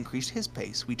pace. He increased his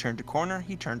pace. We turned a corner.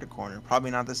 He turned a corner. Probably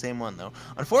not the same one, though.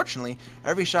 Unfortunately,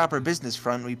 every shop or business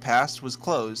front we passed was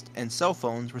closed, and cell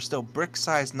phones were still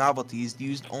brick-sized novelties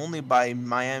used only by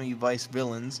Miami Vice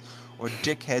villains or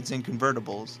dickheads in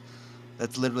convertibles.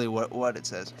 That's literally what it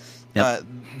says. Yep.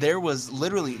 There was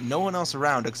literally no one else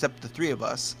around except the three of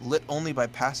us, lit only by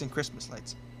passing Christmas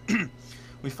lights.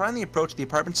 We finally approached the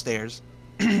apartment stairs.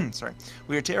 Sorry.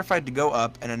 We were terrified to go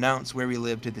up and announce where we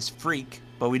lived to this freak,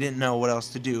 but we didn't know what else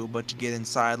to do but to get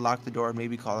inside, lock the door, and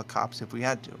maybe call the cops if we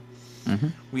had to. Mm-hmm.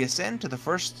 We ascend to the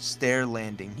first stair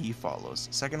landing. He follows.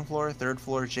 Second floor, third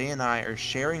floor, Jay and I are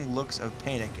sharing looks of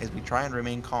panic as we try and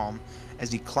remain calm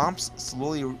as he clomps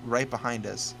slowly right behind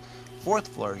us. Fourth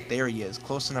floor, there he is,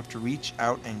 close enough to reach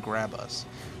out and grab us.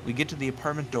 We get to the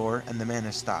apartment door and the man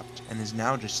has stopped and is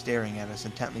now just staring at us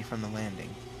intently from the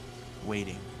landing,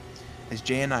 waiting. As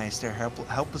Jay and I stare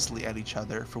helplessly at each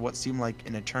other for what seemed like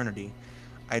an eternity,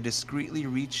 I discreetly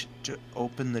reach to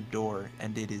open the door,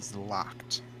 and it is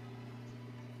locked.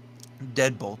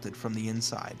 Deadbolted from the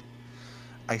inside.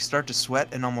 I start to sweat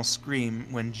and almost scream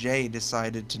when Jay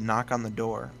decided to knock on the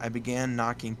door. I began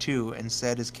knocking too and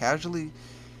said as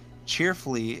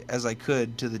cheerfully as I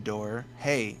could to the door,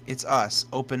 "Hey, it's us,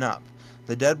 open up."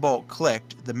 The deadbolt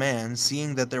clicked. The man,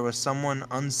 seeing that there was someone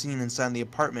unseen inside the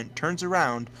apartment, turns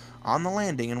around on the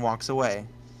landing and walks away.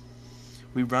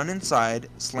 We run inside,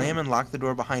 slam and lock the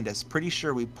door behind us. Pretty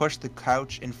sure we push the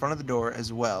couch in front of the door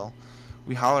as well.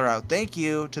 We holler out, "Thank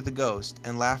you," to the ghost,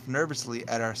 and laugh nervously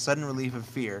at our sudden relief of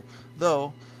fear,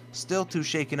 though still too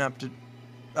shaken up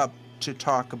to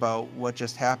talk about what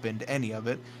just happened, any of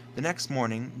it. The next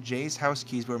morning, Jay's house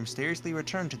keys were mysteriously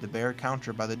returned to the bare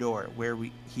counter by the door, where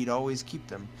he'd always keep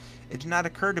them. It did not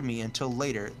occur to me until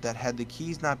later that had the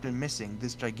keys not been missing,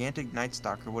 this gigantic Night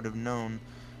Stalker would have known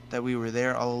that we were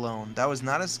there all alone. That was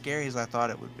not as scary as I thought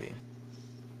it would be.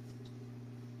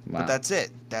 Wow. But that's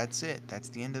it. That's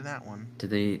the end of that one. Did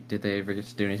they ever get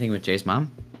to do anything with Jay's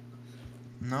mom?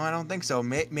 No, I don't think so.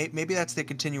 Maybe that's the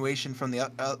continuation from the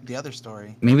other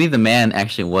story. Maybe the man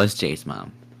actually was Jay's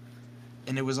mom.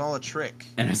 And it was all a trick.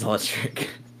 And it was all a trick.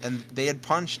 And they had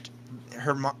punched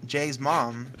Jay's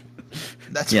mom.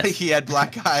 That's Yes. why he had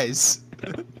black eyes.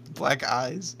 Black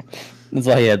eyes. That's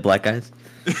why he had black eyes?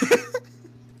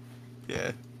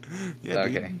 Yeah. Yeah.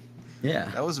 Okay. Dude. Yeah.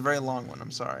 That was a very long one.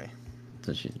 I'm sorry. That's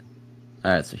what she said.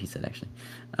 Alright, so he said, actually.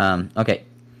 Okay.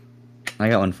 I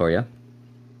got one for you.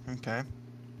 Okay.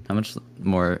 How much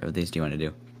more of these do you want to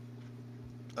do?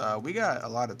 We got a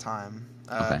lot of time.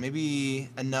 Okay. Maybe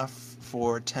enough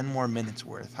for 10 more minutes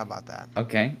worth. How about that?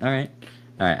 Okay, alright.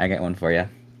 Alright, I got one for you.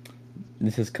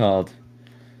 This is called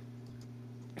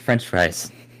French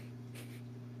fries.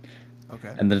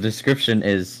 Okay. And the description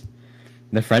is,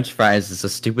 the French fries is a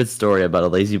stupid story about a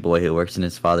lazy boy who works in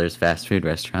his father's fast food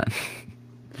restaurant.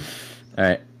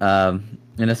 Alright,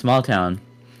 in a small town,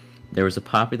 there was a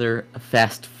popular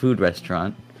fast food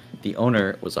restaurant. The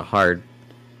owner was a hard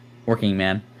working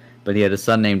man, but he had a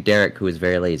son named Derek who was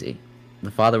very lazy.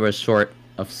 The father was short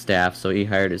of staff, so he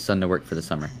hired his son to work for the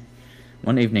summer.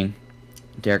 One evening,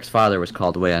 Derek's father was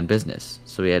called away on business,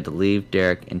 so he had to leave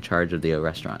Derek in charge of the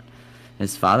restaurant.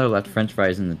 His father left French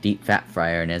fries in the deep fat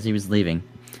fryer, and as he was leaving,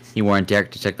 he warned Derek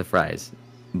to check the fries.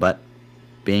 But,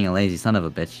 being a lazy son of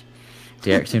a bitch,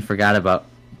 Derek soon forgot about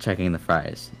checking the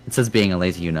fries. It says being a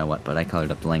lazy you-know-what, but I colored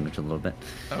up the language a little bit.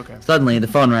 Okay. Suddenly, the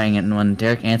phone rang, and when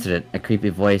Derek answered it, a creepy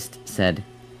voice said,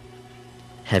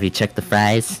 "Have you checked the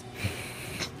fries?"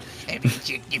 Have you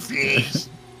checked the fries?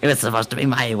 It was supposed to be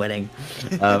my wedding.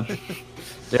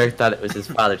 Derek thought it was his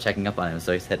father checking up on him,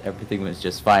 so he said everything was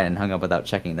just fine and hung up without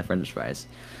checking the French fries.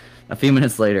 A few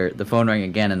minutes later, the phone rang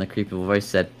again, and the creepy voice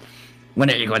said, "When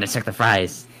are you going to check the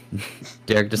fries?"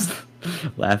 Derek just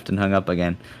laughed and hung up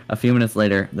again. A few minutes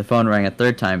later, the phone rang a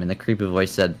third time, and the creepy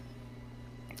voice said,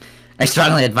 "I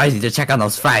strongly advise you to check on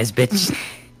those fries, bitch."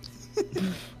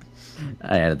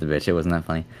 I added the bitch. It wasn't that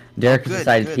funny. Derek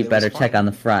decided he better check on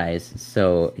the fries,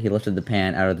 so he lifted the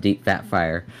pan out of the deep fat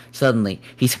fryer. Suddenly,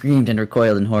 he screamed and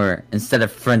recoiled in horror. Instead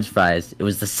of French fries, it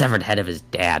was the severed head of his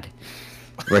dad.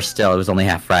 Worse still, it was only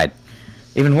half fried.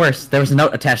 Even worse, there was a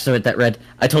note attached to it that read,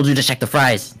 "I told you to check the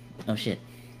fries." Oh shit.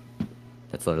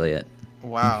 That's literally it.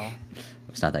 Wow.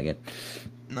 It's not that good.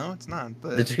 No, it's not.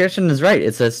 But The description is right.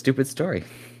 It's a stupid story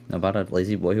about a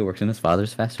lazy boy who works in his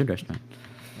father's fast food restaurant.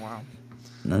 wow.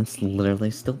 That's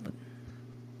literally stupid.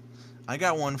 I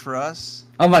got one for us.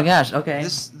 Oh my gosh, okay.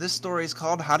 This story is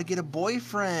called How to Get a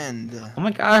Boyfriend. Oh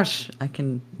my gosh, I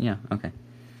can, yeah, okay.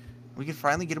 We can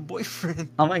finally get a boyfriend.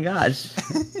 Oh my gosh.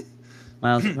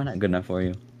 Miles, we're not good enough for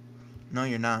you. No,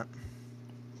 you're not.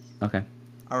 Okay,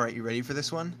 All right, you ready for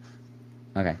this one?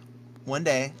 okay. One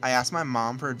day, I asked my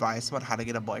mom for advice about how to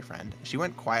get a boyfriend. She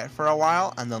went quiet for a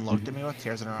while and then looked at me with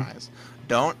tears in her eyes.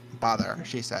 "Don't bother,"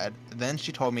 she said. Then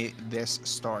she told me this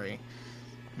story.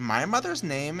 My mother's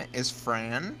name is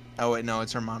Fran. Oh, wait, no,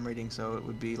 it's her mom reading, so it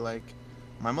would be like,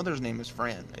 my mother's name is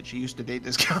Fran, and she used to date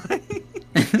this guy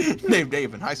named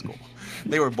Dave in high school.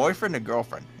 They were boyfriend and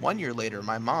girlfriend. 1 year later,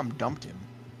 my mom dumped him.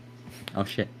 Oh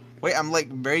shit. Wait, I'm like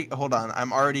hold on.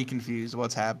 I'm already confused.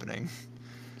 What's happening?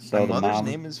 So My mother's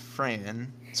name is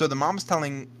Fran. So the mom's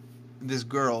telling this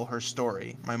girl her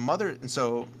story.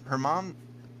 So her mom.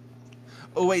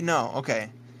 Oh wait, no.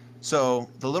 Okay. So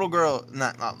the little girl,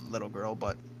 not little girl,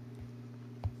 but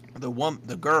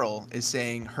the girl is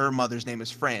saying her mother's name is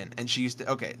Fran, and she used to.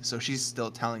 Okay, so she's still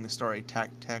telling the story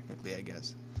technically, I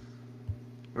guess.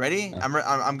 Ready?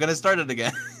 I'm gonna start it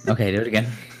again. Okay, do it again.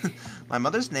 My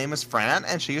mother's name is Fran,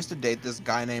 and she used to date this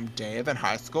guy named Dave in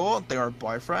high school. They were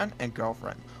boyfriend and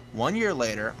girlfriend. 1 year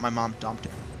later, my mom dumped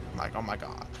him. I'm like, oh my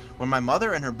god. When my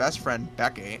mother and her best friend,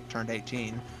 Becky, turned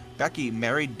 18, Becky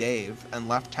married Dave and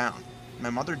left town. My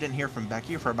mother didn't hear from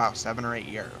Becky for about 7 or 8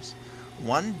 years.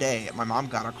 One day, my mom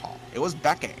got a call. It was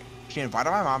Becky. She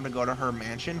invited my mom to go to her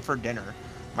mansion for dinner.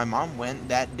 My mom went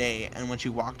that day, and when she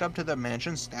walked up to the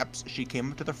mansion steps, she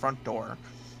came up to the front door.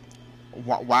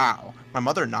 Wow. My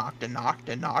mother knocked and knocked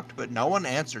and knocked, but no one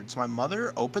answered, so my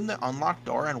mother opened the unlocked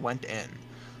door and went in.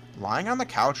 Lying on the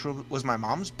couch was my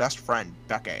mom's best friend,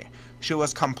 Becky. She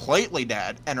was completely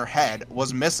dead, and her head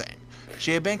was missing.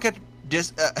 She had been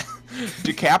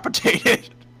decapitated.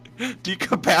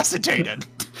 Decapacitated.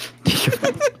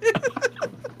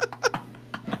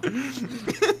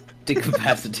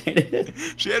 Decapacitated.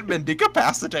 She had been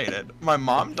decapacitated. My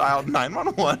mom dialed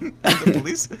 911, and the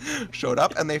police showed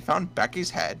up, and they found Becky's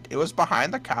head. It was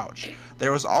behind the couch.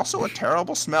 There was also a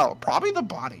terrible smell, probably the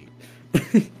body.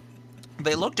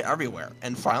 They looked everywhere,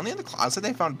 and finally in the closet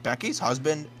they found Becky's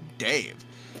husband, Dave.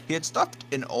 He had stuffed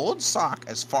an old sock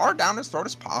as far down his throat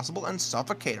as possible and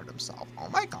suffocated himself. Oh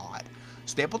my god.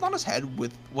 Stapled on his head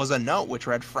was a note which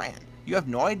read, Fran, you have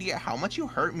no idea how much you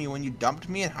hurt me when you dumped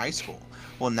me in high school.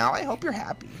 Well, now I hope you're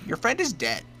happy. Your friend is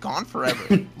dead, gone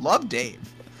forever. Love, Dave.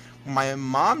 My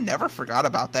mom never forgot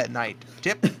about that night.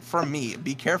 Tip from me,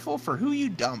 be careful for who you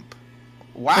dump.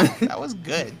 Wow, that was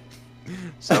good.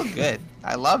 So good.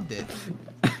 I loved it.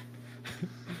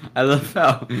 I love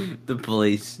how the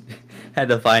police had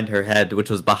to find her head, which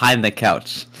was behind the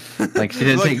couch. Like, she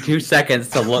didn't take 2 seconds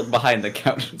to look behind the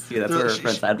couch and see that's where her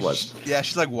friend's head was. Yeah,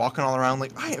 she's like walking all around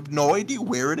like, I have no idea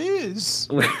where it is.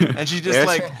 And she just Where's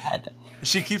like, her head?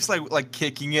 she keeps like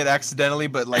kicking it accidentally,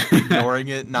 but like ignoring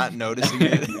it, not noticing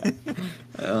it.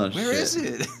 Oh, Where shit. is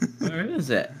it? Where is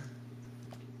it?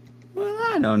 Well,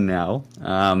 I don't know.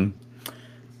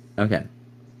 Okay.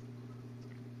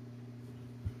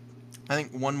 I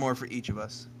think one more for each of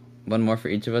us. One more for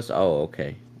each of us? Oh,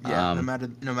 okay. Yeah, no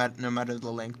matter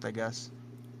the length, I guess.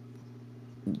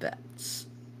 That's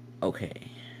okay.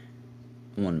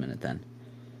 1 minute then.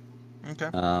 Okay.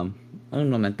 Un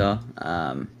momento.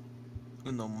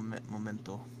 Uno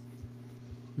momento.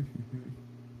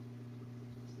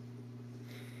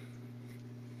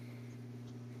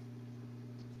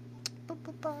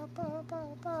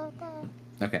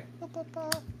 Okay.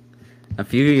 A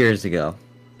few years ago,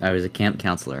 I was a camp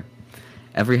counselor.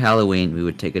 Every Halloween, we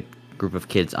would take a group of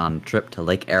kids on a trip to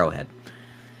Lake Arrowhead.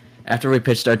 After we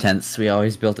pitched our tents, we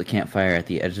always built a campfire at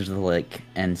the edge of the lake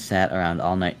and sat around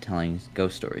all night telling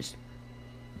ghost stories.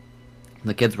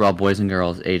 The kids were all boys and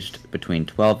girls aged between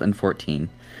 12 and 14.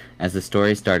 As the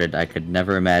story started, I could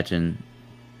never imagine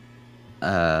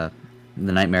the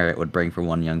nightmare it would bring for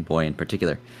one young boy in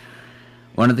particular.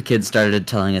 One of the kids started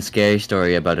telling a scary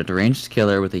story about a deranged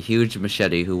killer with a huge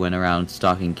machete who went around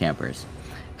stalking campers.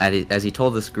 As he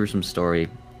told this gruesome story,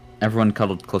 everyone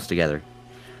cuddled close together.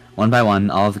 One by one,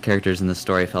 all of the characters in the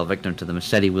story fell victim to the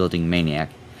machete-wielding maniac.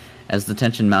 As the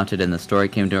tension mounted and the story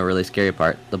came to a really scary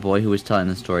part, the boy who was telling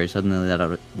the story suddenly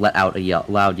let out a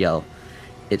loud yell.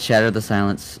 It shattered the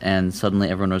silence, and suddenly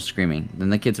everyone was screaming. Then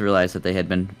the kids realized that they had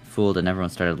been fooled, and everyone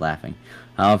started laughing.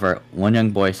 However, one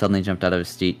young boy suddenly jumped out of his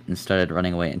seat and started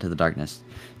running away into the darkness.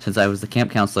 Since I was the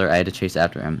camp counselor, I had to chase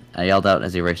after him. I yelled out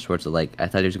as he raced towards the lake. I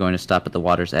thought he was going to stop at the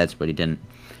water's edge, but he didn't.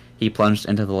 He plunged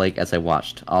into the lake as I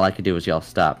watched. All I could do was yell,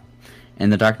 "Stop." In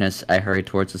the darkness, I hurried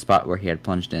towards the spot where he had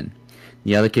plunged in.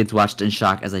 The other kids watched in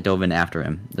shock as I dove in after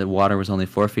him. The water was only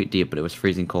 4 feet deep, but it was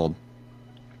freezing cold.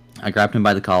 I grabbed him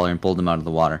by the collar and pulled him out of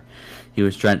the water. He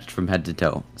was drenched from head to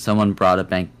toe. Someone brought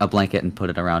a blanket and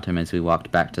put it around him as we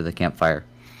walked back to the campfire.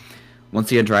 Once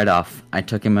he had dried off, I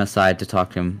took him aside to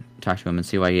talk to him and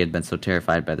see why he had been so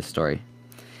terrified by the story.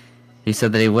 He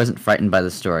said that he wasn't frightened by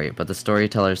the story, but the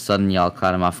storyteller's sudden yell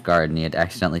caught him off guard and he had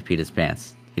accidentally peed his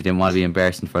pants. He didn't want to be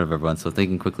embarrassed in front of everyone, so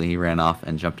thinking quickly, he ran off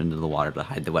and jumped into the water to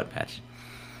hide the wet patch.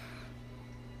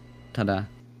 Ta-da.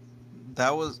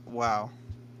 That was wow.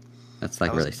 That's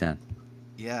like really sad.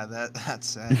 Yeah, that's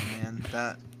sad, man.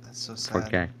 That's so sad. Poor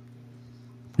guy.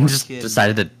 Poor Just kid.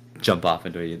 decided to jump off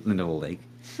into a lake.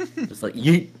 Just like,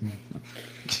 yeet.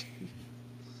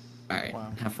 Alright,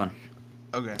 Wow. have fun.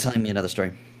 Okay, Telling me another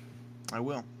story. I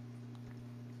will.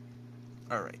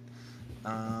 All right.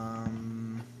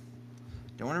 Don't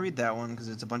want to read that one because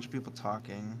it's a bunch of people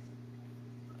talking.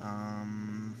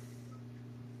 Trying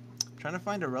to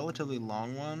find a relatively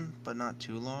long one, but not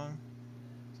too long.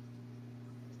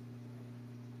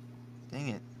 Dang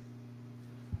it.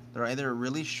 They're either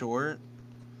really short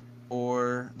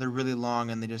or they're really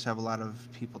long and they just have a lot of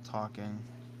people talking.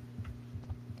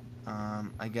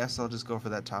 I guess I'll just go for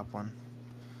that top one.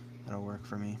 That'll work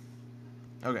for me.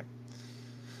 Okay.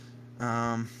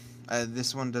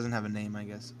 This one doesn't have a name, I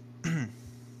guess.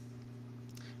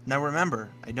 Now remember,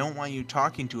 I don't want you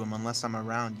talking to him unless I'm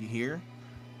around, you hear?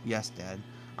 Yes, Dad.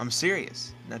 I'm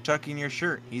serious. Now tuck in your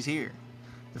shirt. He's here.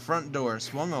 The front door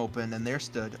swung open and there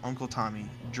stood Uncle Tommy,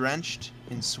 drenched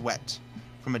in sweat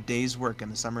from a day's work in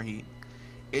the summer heat.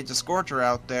 It's a scorcher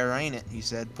out there, ain't it? He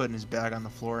said, putting his bag on the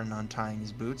floor and untying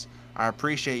his boots. I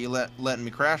appreciate you letting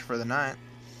me crash for the night.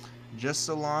 Just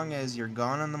so long as you're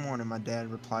gone in the morning, my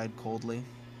dad replied coldly.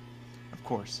 Of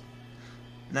course.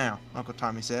 Now, Uncle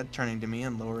Tommy said, turning to me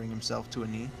and lowering himself to a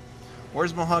knee.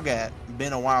 Where's my hug at?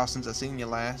 Been a while since I seen you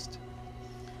last.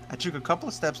 I took a couple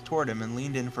of steps toward him and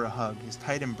leaned in for a hug. His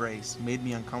tight embrace made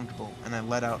me uncomfortable, and I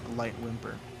let out a light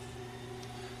whimper.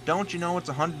 Don't you know it's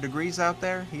 100 degrees out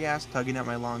there? He asked, tugging at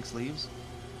my long sleeves.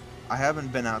 I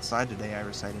haven't been outside today, I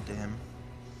recited to him.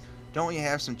 Don't you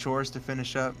have some chores to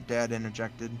finish up? Dad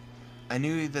interjected. I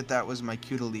knew that was my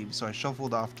cue to leave, so I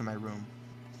shuffled off to my room.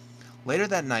 Later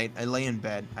that night, I lay in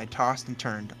bed. I tossed and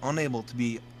turned, unable to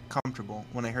be comfortable,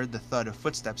 when I heard the thud of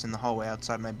footsteps in the hallway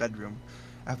outside my bedroom.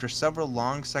 After several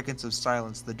long seconds of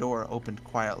silence, the door opened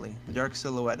quietly. The dark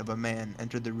silhouette of a man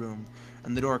entered the room,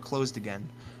 and the door closed again.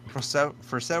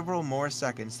 For several more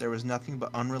seconds, there was nothing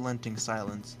but unrelenting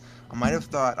silence. I might have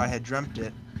thought I had dreamt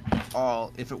it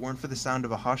all if it weren't for the sound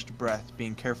of a hushed breath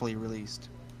being carefully released.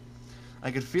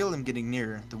 I could feel him getting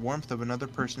nearer. The warmth of another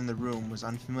person in the room was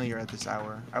unfamiliar at this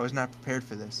hour. I was not prepared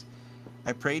for this.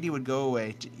 I prayed he would go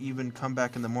away, to even come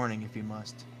back in the morning if he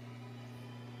must.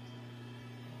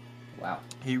 Wow.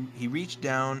 He reached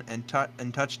down and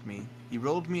touched me. He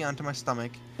rolled me onto my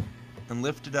stomach and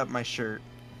lifted up my shirt.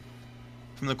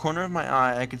 From the corner of my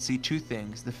eye, I could see two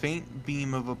things: the faint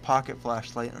beam of a pocket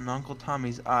flashlight and Uncle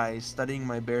Tommy's eyes studying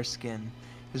my bare skin.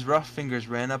 His rough fingers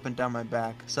ran up and down my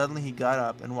back. Suddenly he got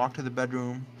up and walked to the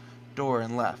bedroom door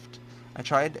and left. I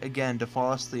tried again to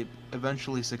fall asleep,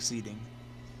 eventually succeeding.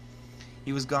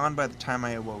 He was gone by the time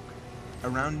I awoke.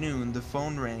 Around noon, the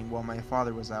phone rang while my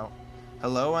father was out.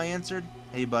 Hello, I answered.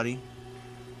 Hey, buddy.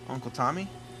 Uncle Tommy?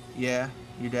 Yeah.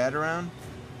 Your dad around?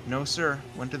 No, sir.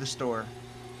 Went to the store.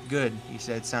 Good, he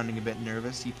said, sounding a bit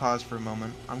nervous. He paused for a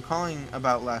moment. I'm calling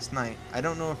about last night. I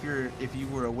don't know if you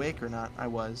were awake or not. I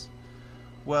was.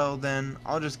 Well, then,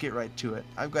 I'll just get right to it.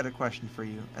 I've got a question for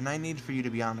you, and I need for you to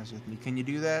be honest with me. Can you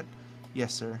do that?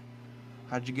 Yes, sir.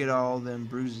 How'd you get all them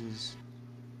bruises?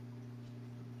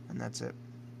 And that's it.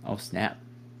 Oh, snap.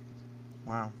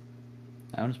 Wow.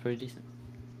 That one's pretty decent.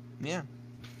 Yeah.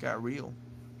 Got real.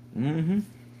 Mm-hmm.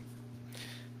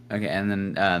 Okay, and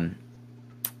then,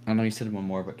 I know you said one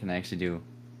more, but can I actually do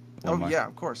one more? Yeah,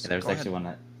 of course. Yeah, there was actually one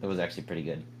that was actually pretty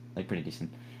good. Like, pretty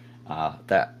decent.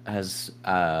 That has,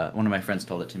 one of my friends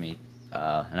told it to me,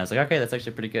 and I was like, okay, that's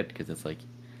actually pretty good, because it's like,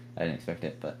 I didn't expect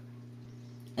it, but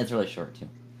it's really short, too.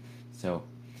 So,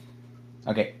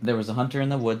 okay, there was a hunter in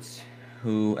the woods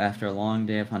who, after a long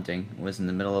day of hunting, was in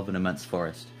the middle of an immense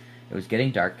forest. It was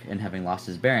getting dark, and having lost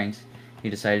his bearings, he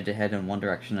decided to head in one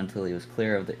direction until he was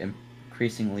clear of the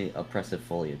increasingly oppressive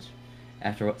foliage.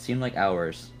 After what seemed like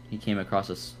hours, he came across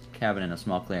a cabin in a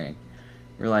small clearing.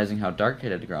 Realizing how dark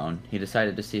it had grown, he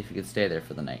decided to see if he could stay there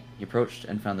for the night. He approached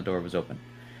and found the door was open.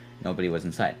 Nobody was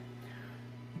inside.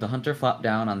 The hunter flopped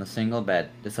down on the single bed,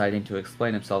 deciding to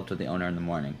explain himself to the owner in the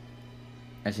morning.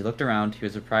 As he looked around, he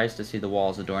was surprised to see the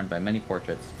walls adorned by many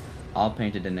portraits, all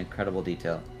painted in incredible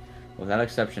detail. Without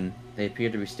exception, they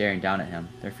appeared to be staring down at him,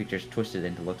 their features twisted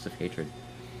into looks of hatred.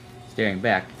 Staring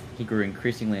back, he grew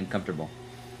increasingly uncomfortable.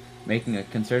 Making a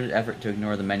concerted effort to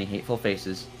ignore the many hateful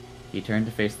faces, he turned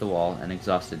to face the wall, and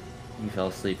exhausted, he fell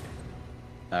asleep.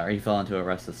 He fell into a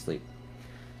restless sleep.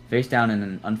 Face down in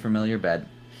an unfamiliar bed,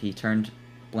 he turned,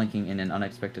 blinking in an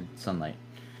unexpected sunlight.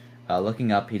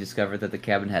 Looking up, he discovered that the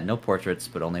cabin had no portraits,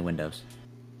 but only windows.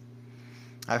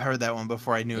 I've heard that one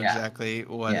before. I knew exactly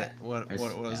what it was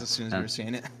yeah. as soon as we were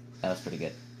seeing it. That was pretty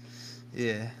good.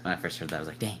 Yeah. When I first heard that, I was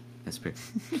like, dang, that's pretty...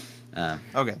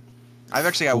 Okay. I've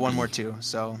actually got one more too,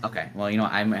 so... Okay, well, you know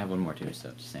what? I might have one more too,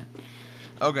 so just saying.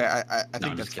 Okay, I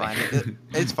think that's fine.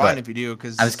 It's fine if you do,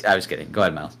 because... I was kidding. Go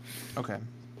ahead, Miles. Okay.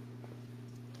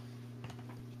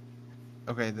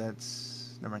 Okay,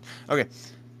 that's... Never mind.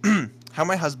 Okay. How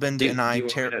my husband and I... Do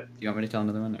you want me to tell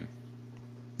another one? Or?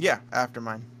 Yeah, after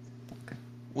mine. Okay.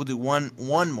 We'll do one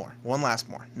more. One last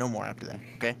more. No more after that,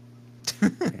 okay?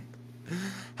 Okay.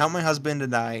 How my husband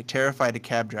and I terrified a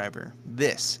cab driver.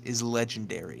 This is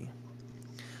legendary.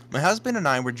 My husband and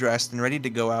I were dressed and ready to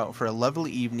go out for a lovely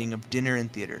evening of dinner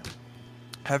and theater.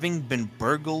 Having been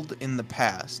burgled in the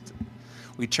past,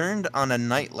 we turned on a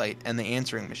nightlight and the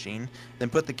answering machine, then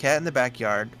put the cat in the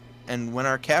backyard, and when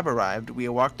our cab arrived, we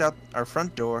walked out our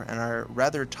front door and our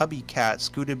rather tubby cat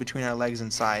scooted between our legs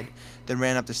inside, then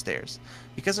ran up the stairs.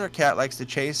 Because our cat likes to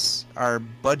chase our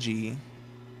budgie,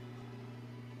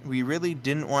 we really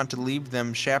didn't want to leave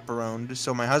them chaperoned,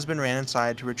 so my husband ran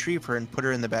inside to retrieve her and put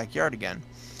her in the backyard again.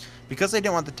 Because I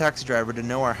didn't want the taxi driver to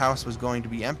know our house was going to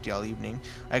be empty all evening,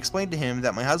 I explained to him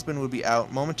that my husband would be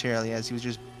out momentarily as he was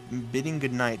just bidding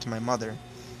goodnight to my mother.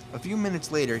 A few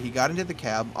minutes later, he got into the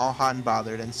cab, all hot and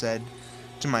bothered, and said,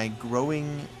 to my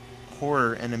growing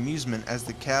horror and amusement as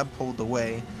the cab pulled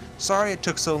away, "Sorry it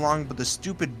took so long, but the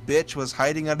stupid bitch was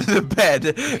hiding under the bed,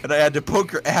 and I had to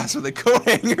poke her ass with a coat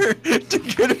hanger to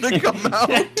get her to come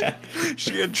out.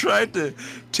 She had tried to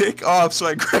take off, so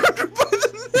I grabbed her by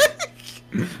the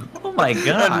neck." Oh my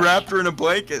god! And wrapped her in a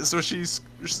blanket so she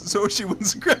so she wouldn't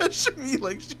scratch me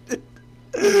like she did.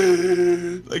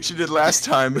 Like she did last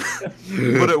time.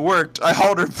 But it worked. I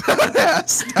hauled her fat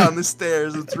ass down the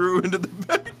stairs and threw her into the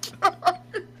backyard.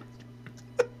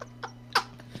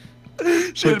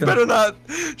 She had better not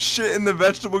shit in the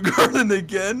vegetable garden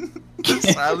again. The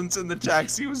silence in the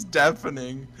taxi was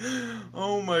deafening.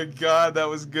 Oh my god, that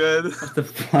was good. What the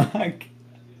fuck?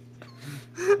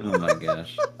 Oh my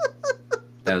gosh.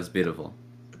 That was beautiful.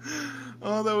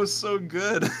 Oh, that was so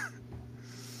good.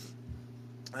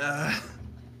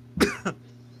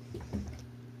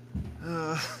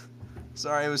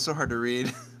 Sorry, it was so hard to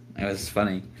read. It was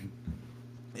funny.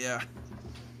 Yeah.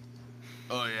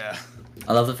 Oh yeah.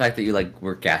 I love the fact that you like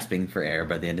were gasping for air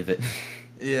by the end of it.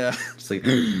 Yeah. Just like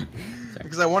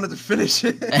Because I wanted to finish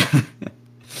it.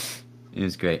 It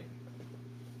was great.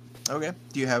 Okay.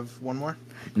 Do you have one more?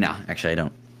 No, actually I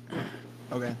don't.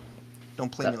 Okay.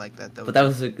 Don't play me like that though. But that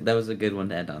was a good one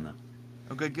to end on though.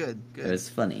 Oh, good. It was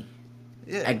funny.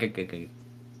 Yeah. Good.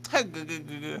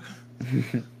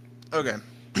 Okay.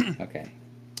 Okay.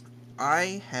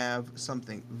 I have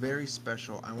something very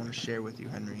special I want to share with you,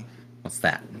 Henry. What's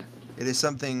that? It is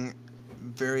something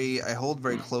I hold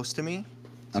very close to me.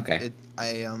 Okay.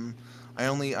 I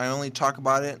only talk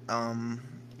about it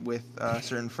with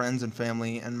certain friends and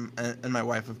family and my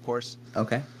wife, of course.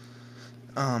 Okay.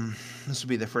 This will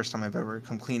be the first time I've ever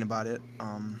come clean about it.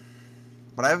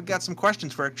 But I've got some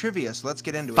questions for our trivia, so let's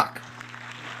get into Fuck.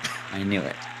 I knew it.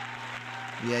 it.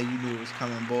 Yeah, you knew it was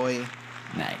coming, boy.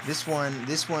 Nice. This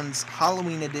one's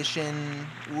Halloween edition.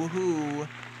 Woohoo!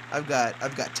 I've got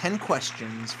 10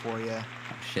 questions for you. Oh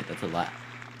shit, that's a lot.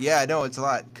 Yeah, I know it's a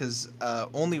lot because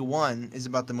only one is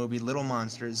about the movie Little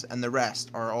Monsters, and the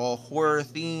rest are all horror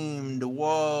themed.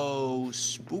 Whoa,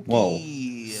 spooky! Whoa.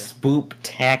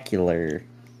 Spooptacular.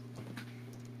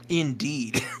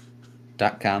 Indeed.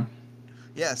 .com.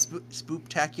 Yeah,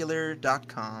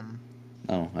 spooptacular.com.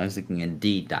 Oh, I was thinking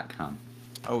Indeed.com.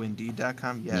 Oh,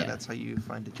 Indeed.com? Yeah, Yeah. that's how you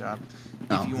find a job.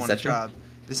 Oh, If you is want a that true? job.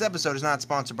 This episode is not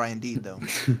sponsored by Indeed, though.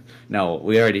 No,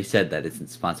 we already said that it's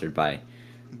sponsored by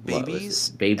Babies,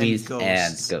 Babies and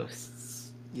and ghosts.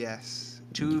 ghosts. Yes.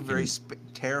 Two very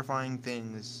terrifying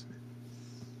things.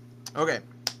 Okay.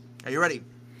 Are you ready?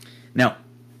 No.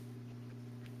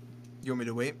 You want me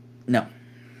to wait? No.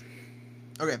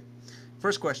 Okay.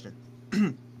 First question.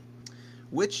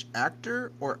 Which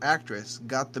actor or actress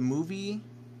got the movie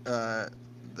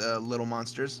the Little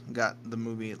Monsters,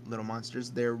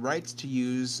 their rights to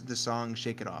use the song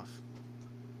Shake It Off?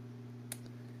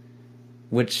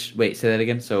 Wait, say that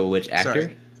again. So which actor?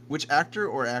 Sorry. Which actor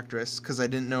or actress, because I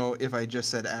didn't know if I just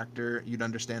said actor, you'd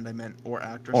understand I meant or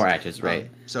actress. Or actress,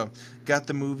 right. So, got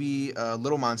the movie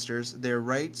Little Monsters, their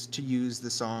rights to use the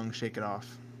song Shake It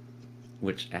Off.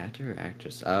 Which actor or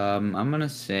actress? I'm gonna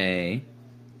say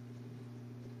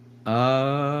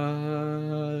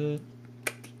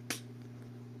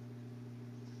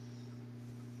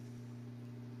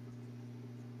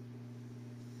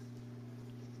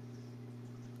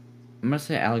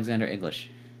Alexander English.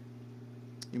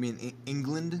 You mean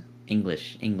England?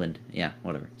 England. Yeah,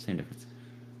 whatever. Same difference.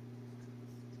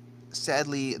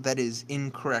 Sadly, that is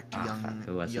incorrect, Ah, young. fuck,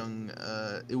 who was it?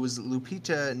 It was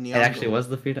Lupita Nyong'o. It actually was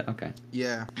Lupita? Okay.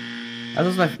 Yeah. That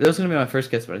was gonna be my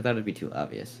first guess, but I thought it'd be too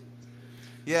obvious.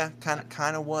 Yeah,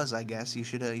 kind of was, I guess. You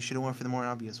should have went for the more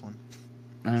obvious one.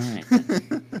 All right.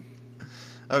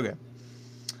 Okay.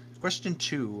 Question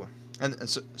 2. And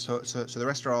so the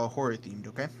rest are all horror themed,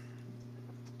 okay?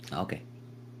 Okay.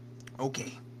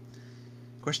 Okay.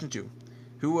 Question 2.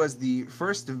 Who was the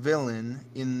first villain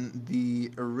in the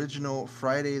original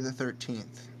Friday the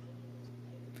 13th?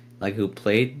 Like who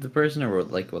played the person, or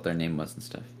like what their name was and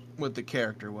stuff? What the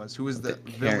character was. Who was the What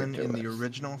the villain character in the was.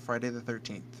 original Friday the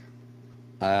 13th?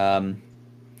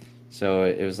 So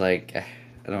it was like I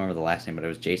don't remember the last name, but it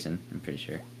was Jason. I'm pretty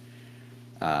sure.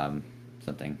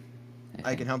 Something.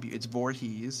 I can help you. It's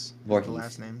Voorhees. Voorhees. The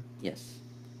last name. Yes.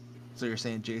 So you're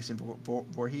saying Jason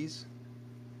Voorhees?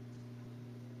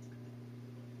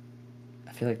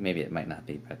 I feel like maybe it might not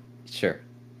be, but sure.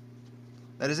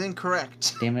 That is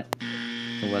incorrect. Damn it.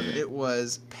 Who was it? It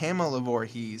was Pamela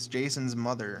Voorhees, Jason's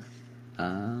mother.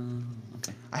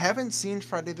 Okay. I haven't seen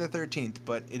Friday the 13th,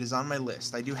 but it is on my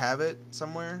list. I do have it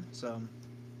somewhere, so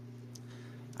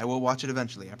I will watch it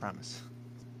eventually, I promise.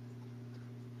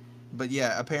 But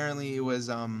yeah, apparently it was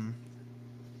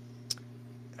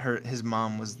his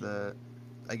mom was the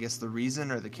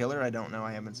reason or the killer. I don't know.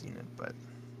 I haven't seen it, but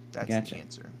that's Gotcha. the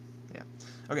answer. Yeah.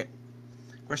 Okay.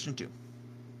 Question 2.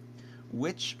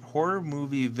 Which horror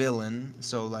movie villain,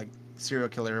 so like serial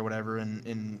killer or whatever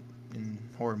in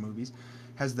horror movies,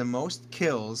 has the most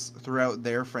kills throughout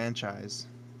their franchise?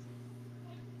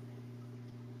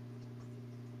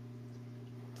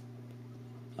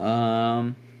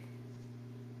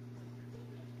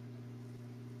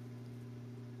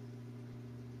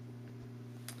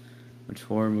 Which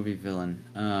horror movie villain?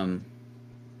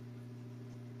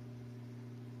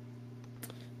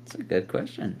 That's a good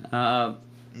question.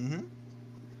 Mm-hmm.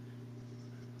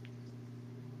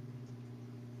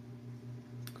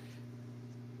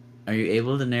 Are you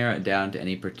able to narrow it down to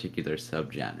any particular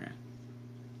subgenre?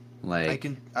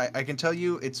 Like, I can tell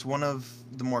you it's one of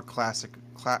the more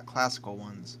classical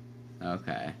ones.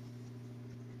 okay.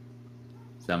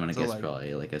 So I'm gonna So, guess like,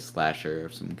 probably like a slasher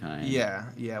of some kind.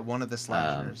 yeah, one of the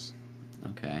slashers.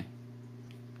 Okay.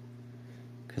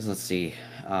 Because let's see.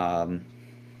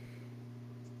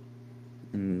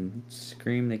 In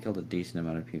Scream, they killed a decent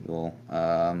amount of people.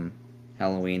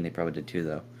 Halloween, they probably did too,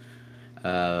 though.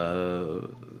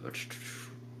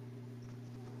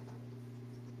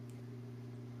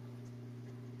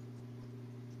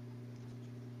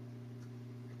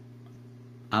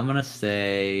 I'm gonna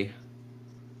say.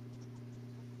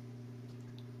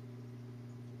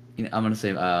 I'm gonna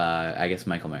say. I guess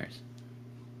Michael Myers.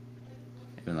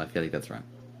 Even though I feel like that's wrong.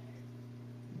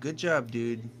 Good job,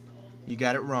 dude. You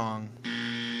got it wrong.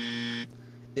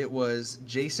 It was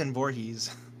Jason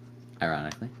Voorhees.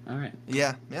 Ironically, all right.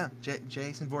 Yeah.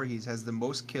 Jason Voorhees has the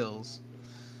most kills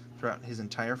throughout his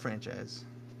entire franchise,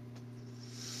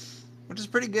 which is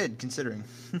pretty good considering.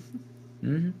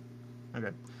 Mm-hmm.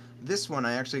 Okay, this one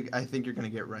I think you're gonna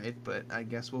get right, but I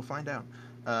guess we'll find out.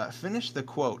 Finish the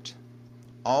quote.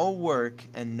 All work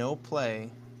and no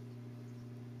play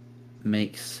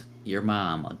Makes your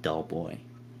mom a dull boy.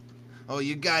 Oh,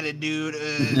 you got it, dude.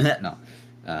 No.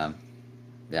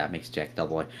 Yeah, it makes Jack a dull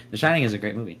boy. The Shining is a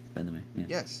great movie, by the way. Yeah.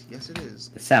 Yes, it is.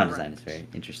 The sound Correct. design is very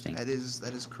interesting. That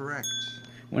is correct.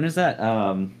 When is that?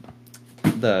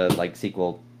 The like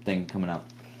sequel thing coming out?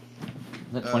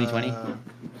 Is that 2020?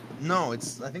 No, I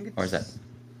think it's. Or is that?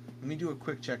 Let me do a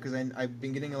quick check because I've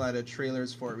been getting a lot of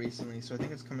trailers for it recently, so I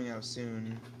think it's coming out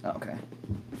soon. Oh, okay.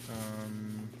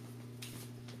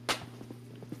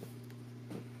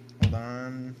 Hold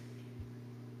on.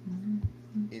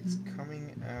 It's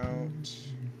coming out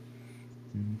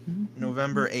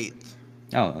November 8th.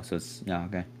 Oh, so it's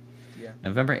okay. Yeah.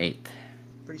 November 8th.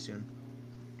 Pretty soon.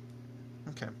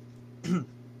 Okay.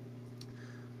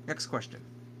 Next question.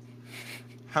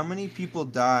 How many people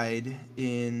died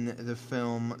in the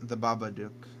film The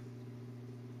Babadook?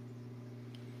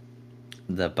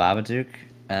 The Babadook.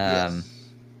 Yes.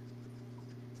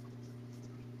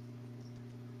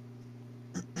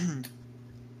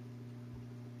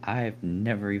 I've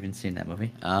never even seen that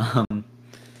movie. I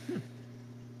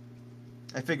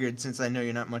figured since I know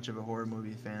you're not much of a horror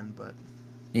movie fan, but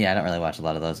Yeah, I don't really watch a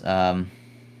lot of those.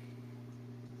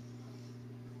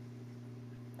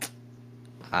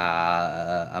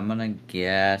 I'm gonna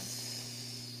guess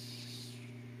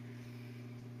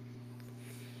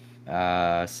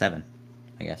 7,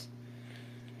 I guess.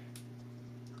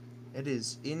 it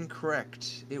is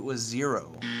incorrect. It was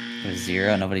 0. It was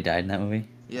 0. Nobody died in that movie.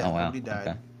 Yeah, oh, wow. nobody died.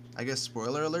 Okay. I guess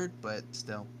spoiler alert, but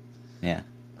still. Yeah.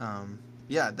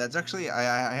 Yeah, that's actually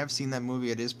I have seen that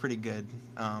movie. It is pretty good.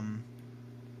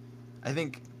 I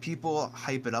think people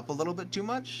hype it up a little bit too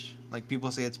much. Like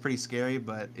people say it's pretty scary,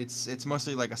 but it's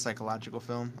mostly like a psychological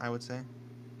film, I would say.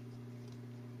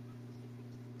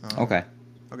 Okay.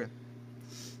 Okay.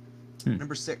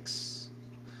 Number 6.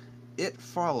 It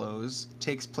Follows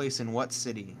takes place in what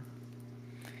city?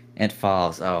 It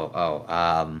Falls. Is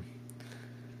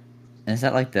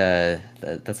that like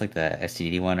that's like the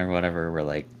STD one or whatever? Where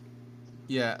like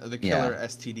Yeah, the killer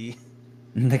STD.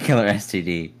 the killer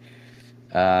STD.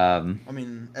 I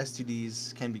mean,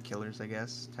 STDs can be killers, I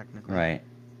guess, technically. Right.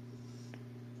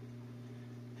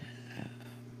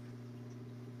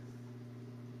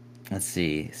 Let's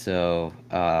see. So,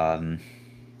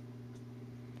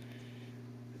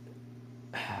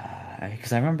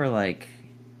 because I remember like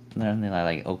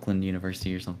Oakland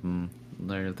University or something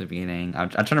there at the beginning. I'm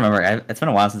trying to remember. It's been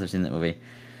a while since I've seen that movie.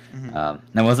 Mm-hmm.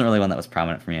 That wasn't really one that was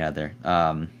prominent for me either.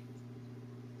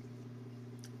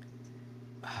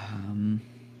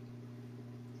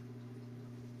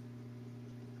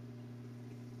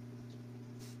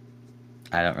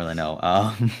 I don't really know.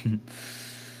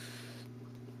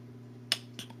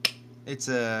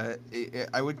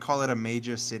 I would call it a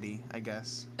major city, I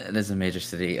guess. It is a major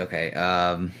city. Okay.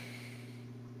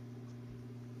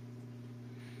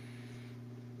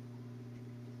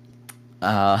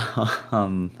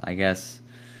 I guess.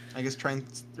 I guess try and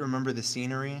remember the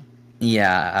scenery.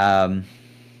 Yeah.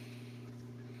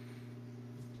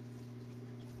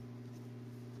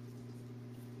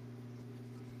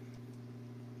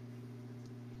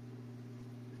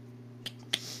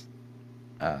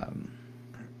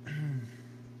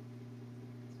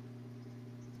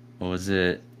 Was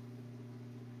it?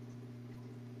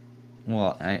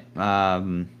 Well,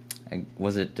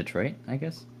 was it Detroit? I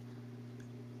guess.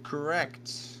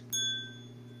 Correct.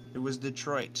 It was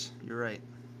Detroit. You're right.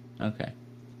 Okay.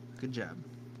 Good job.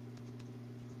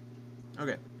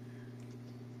 Okay.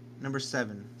 Number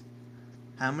 7.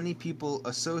 How many people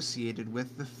associated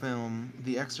with the film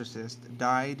The Exorcist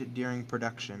died during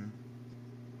production?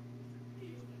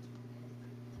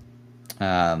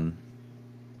 I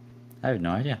have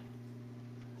no idea.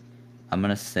 I'm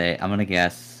gonna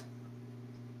guess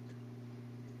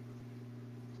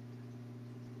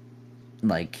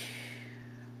like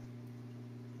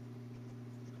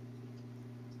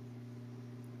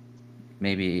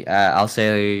maybe I'll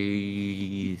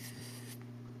say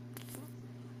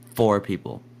 4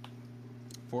 people.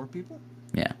 4 people?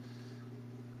 Yeah.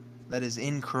 That is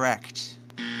incorrect.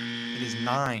 It is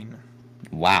 9.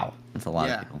 Wow, that's a lot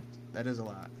Yeah. of people. That is a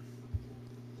lot.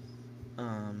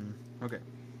 Okay.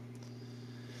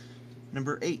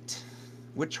 Number 8.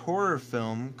 Which horror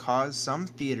film caused some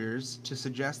theaters to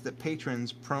suggest that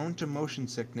patrons prone to motion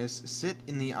sickness sit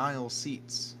in the aisle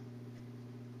seats?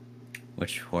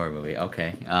 Which horror movie?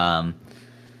 Okay.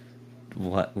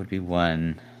 What would be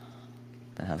one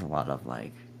that has a lot of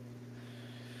like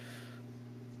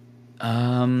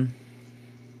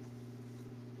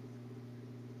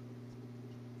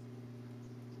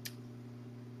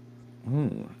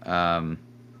ooh,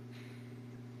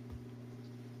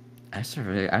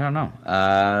 I don't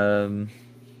know.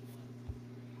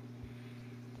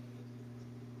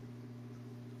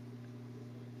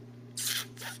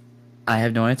 I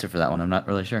have no answer for that one. I'm not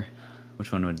really sure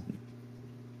which one would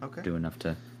Okay. do enough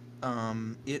to.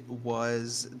 It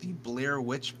was the Blair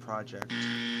Witch Project.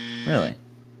 Really?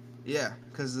 Yeah,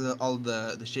 because all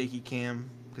the shaky cam,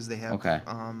 because they have. Okay.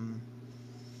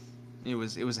 It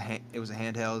was a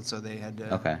handheld, so they had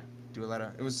to Okay. do a lot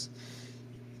of.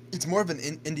 It's more of an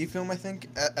indie film, I think,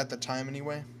 at the time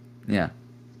anyway. Yeah.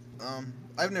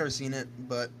 I've never seen it,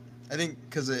 but I think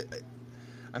because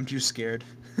I'm too scared.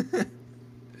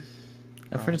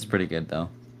 I've heard it's pretty good though.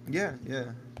 Yeah.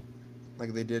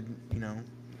 Like they did,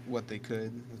 what they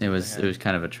could. It was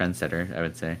kind of a trendsetter, I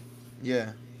would say.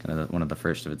 Yeah. Kind of one of the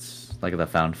first of its like the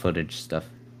found footage stuff.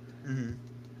 Mhm.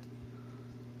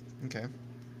 Okay.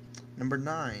 Number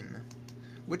 9.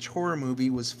 Which horror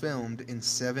movie was filmed in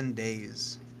 7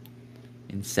 days?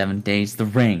 In 7 days, The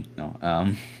Ring. No.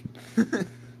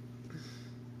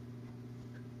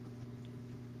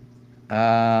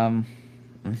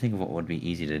 Let me think of what would be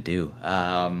easy to do.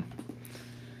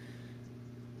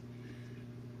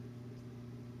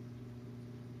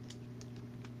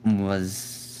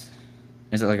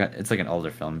 Is it like it's like an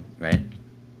older film, right?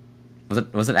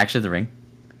 Was it actually The Ring?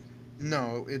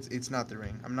 No, it's not The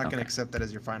Ring. I'm not Okay. gonna accept that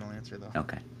as your final answer though.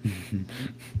 Okay.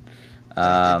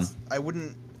 I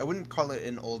wouldn't call it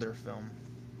an older film.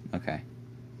 Okay.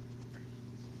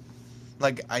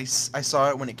 Like I saw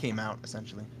it when it came out,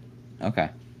 essentially. Okay.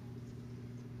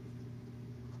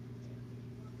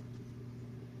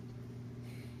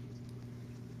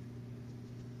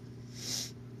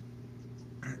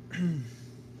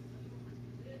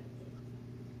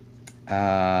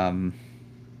 I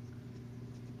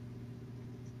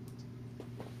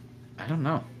don't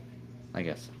know. I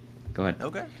guess. Go ahead.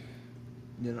 Okay.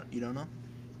 You don't know?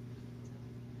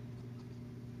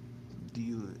 Do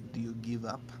you give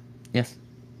up? Yes.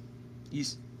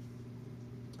 Yes.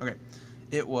 Okay.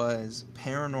 It was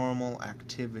Paranormal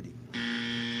Activity.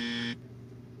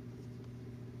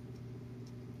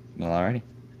 Well, alrighty.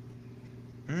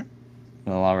 Hmm?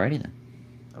 Well, alrighty then.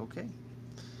 Okay.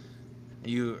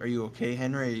 Are you okay,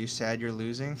 Henry? Are you sad you're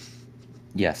losing?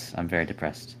 Yes, I'm very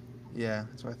depressed. Yeah,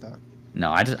 that's what I thought.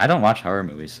 No, I don't watch horror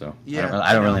movies, so Yeah, I don't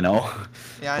I know. really know.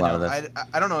 Yeah, I a lot know. of this.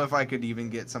 I don't know if I could even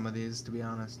get some of these, to be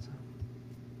honest.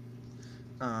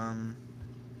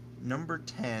 Number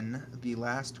 10, the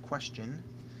last question.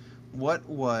 What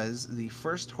was the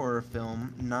first horror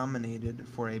film nominated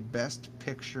for a Best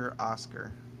Picture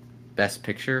Oscar? Best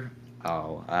Picture?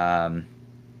 Oh,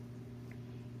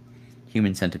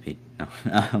 Human Centipede. No.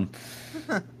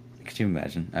 Could you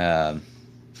imagine? I'm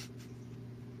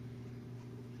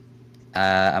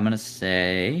gonna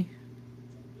say.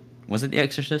 Was it The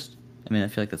Exorcist? I mean, I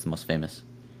feel like that's the most famous.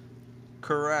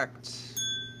 Correct.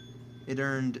 It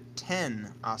earned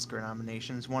 10 Oscar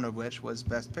nominations, one of which was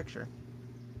Best Picture.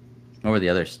 What were the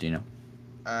others? Do you know?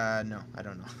 No, I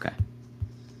don't know. Okay.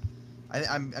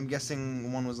 I'm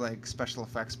guessing one was like special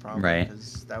effects, probably. Right.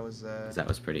 Because that was 'Cause that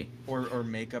was pretty. or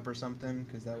makeup or something,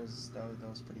 because that was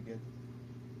pretty good.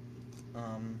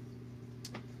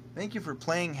 Thank you for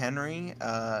playing, Henry.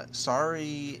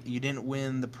 Sorry you didn't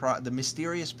win the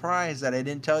mysterious prize that I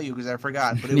didn't tell you because I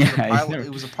forgot. But it was Yeah, a pile. never...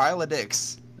 It was a pile of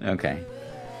dicks. Okay.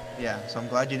 Yeah, so I'm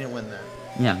glad you didn't win that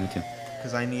Yeah, me too.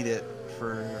 because I need it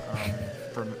for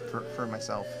for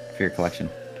myself. For your collection.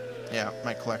 Yeah,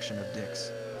 my collection of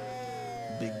dicks.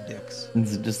 Big dicks.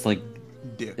 It's just like...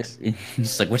 Dicks.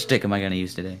 Just like, which dick am I going to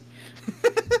use today?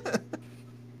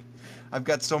 I've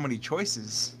got so many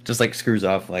choices. Just like screws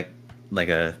off like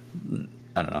a...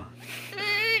 I don't know.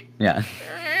 Yeah.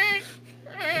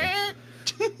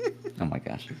 Oh my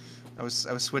gosh. I was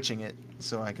switching it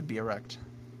so I could be erect.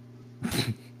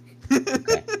 Okay.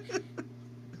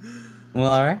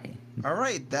 Well, alright. All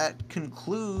right, that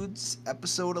concludes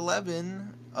episode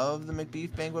 11 of the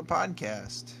McBeef Banquet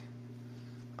podcast.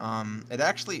 It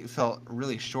actually felt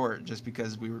really short just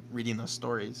because we were reading those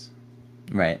stories.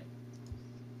 Right.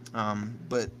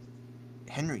 But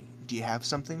Henry, do you have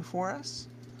something for us?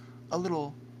 A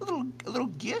little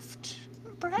gift,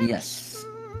 perhaps? Yes.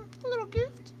 A little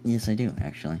gift? Yes, I do,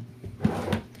 actually.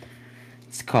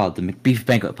 It's called the McBeef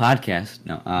Banquet Podcast.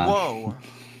 No. Whoa. All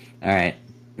right.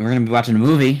 We're going to be watching a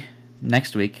movie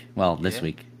next week. Well, this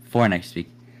week. For next week.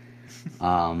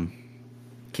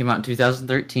 Came out in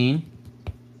 2013.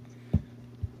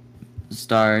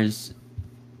 Stars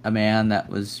a man that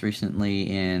was recently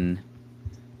in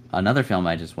another film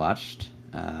I just watched.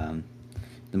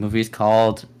 The movie is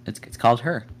called... It's called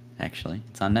Her, actually.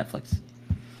 It's on Netflix.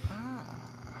 Ah,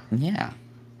 Yeah.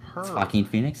 Her. It's Joaquin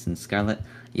Phoenix and Scarlett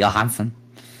Johansson.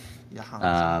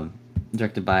 Johansson.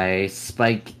 Directed by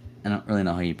Spike. I don't really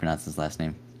know how you pronounce his last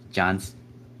name. Johns?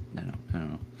 I don't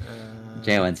know.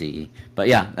 Jonze. But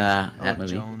yeah, that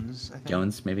movie. Jones, I think.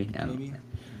 Jones, maybe? I don't know. Maybe.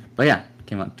 But yeah,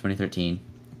 came out in 2013.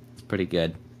 It's pretty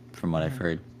good, from what I've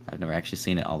heard. I've never actually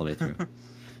seen it all the way through.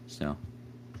 So,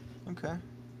 Okay.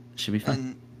 should be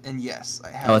fun. And yes, I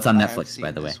have. Oh, it's on I have Netflix, seen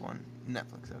by the way. this one.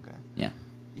 Netflix, okay. Yeah.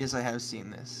 Yes, I have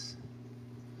seen this.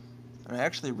 And I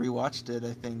actually rewatched it,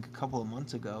 I think, a couple of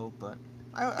months ago, but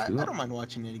I Cool. don't mind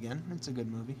watching it again. It's a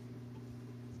good movie.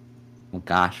 Well,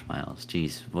 gosh, Miles,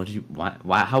 jeez, what did you? Why?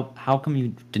 How come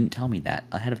you didn't tell me that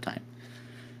ahead of time?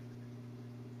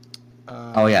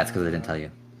 Oh yeah, it's because I didn't tell you.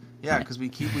 Yeah, because we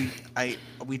try keep our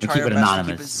it best to keep it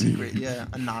anonymous. secret. Yeah,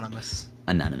 anonymous.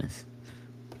 Anonymous.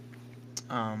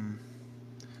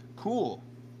 Cool.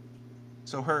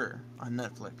 So Her on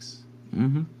Netflix.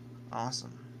 Mm-hmm.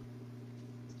 Awesome.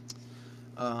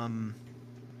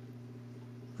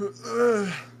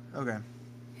 Okay.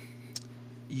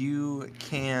 You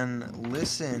can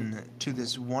listen to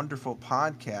this wonderful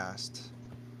podcast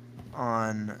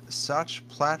on such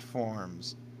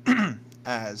platforms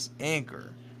as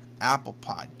Anchor, Apple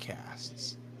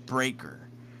Podcasts, Breaker,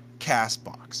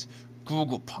 Castbox,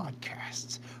 Google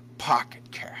Podcasts, Pocket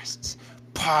Casts,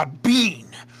 Podbean,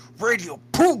 Radio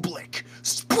Public,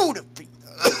 Spotify,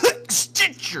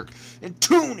 Stitcher, and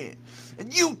TuneIn,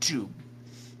 and YouTube.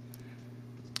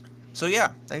 So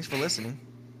yeah, thanks for listening.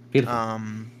 Beautiful.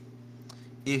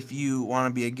 If you want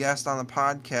to be a guest on the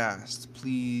podcast,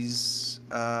 please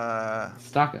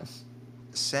Stalk us.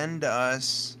 send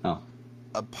us Oh.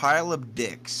 a pile of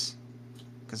dicks,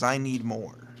 because I need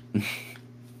more.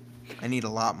 I need a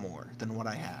lot more than what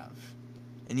I have.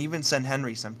 And even send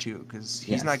Henry some too, because he's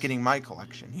Yes. not getting my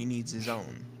collection. He needs his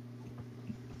own.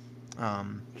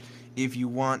 If you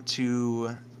want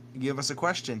to give us a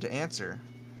question to answer,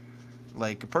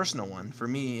 like a personal one, for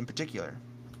me in particular,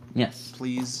 Yes.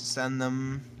 please send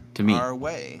them To me. our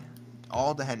way.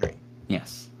 All to Henry.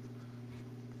 Yes.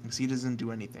 Because he doesn't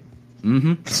do anything.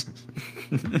 Mm-hmm.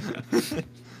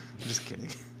 Just kidding.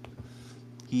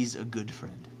 He's a good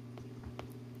friend.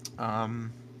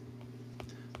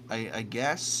 I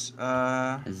guess,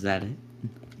 Is that it?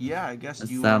 yeah, I guess. Is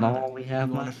Do you that wanna, all we have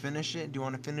You want to left? finish it? Do you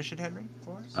want to finish it, Henry,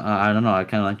 for us? I don't know. I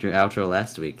kind of liked your outro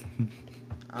last week.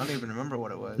 I don't even remember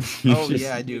what it was. You Oh, just-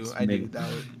 yeah, I do. just I do. made- That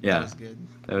Yeah. was good.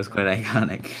 That was quite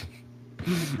iconic.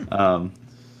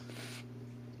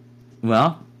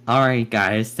 Well, all right,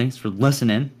 guys. Thanks for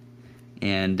listening,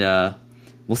 and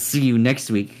we'll see you next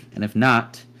week. And if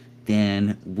not,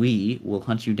 then we will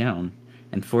hunt you down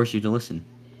and force you to listen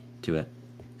to it,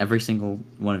 every single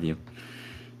one of you,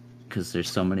 because there's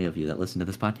so many of you that listen to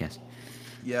this podcast.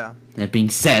 Yeah. That being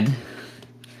said,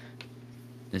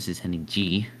 this is Henry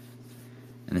G,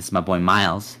 and this is my boy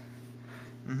Miles,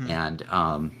 Mhm.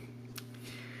 and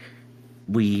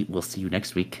we will see you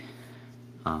next week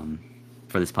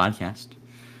for this podcast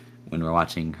when we're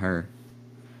watching Her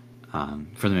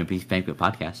for the McBeef Banquet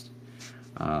podcast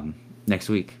next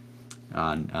week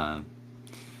on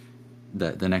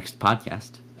the next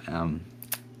podcast when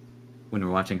we're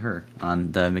watching Her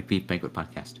on the McBeef Banquet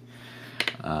podcast.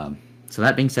 So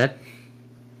that being said,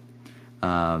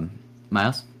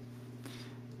 Miles,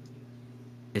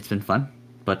 it's been fun,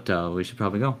 but we should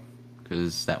probably go,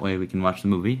 because that way we can watch the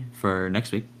movie for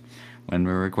next week when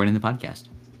we're recording the podcast.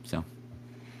 So,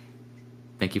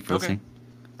 thank you for listening.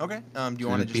 Okay. Do you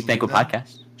want to just Banquet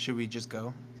podcast? Should we just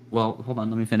go? Well, hold on.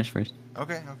 Let me finish first.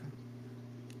 Okay.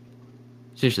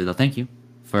 Seriously, though, thank you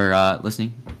for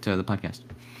listening to the podcast.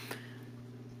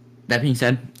 That being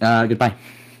said, goodbye.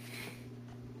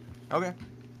 Okay.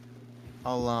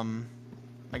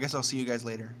 I guess I'll see you guys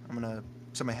later. I'm gonna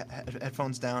set my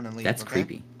headphones down and leave. That's okay?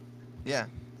 creepy. Yeah.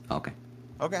 Okay.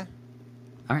 Okay.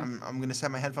 All right. I'm gonna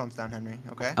set my headphones down, Henry.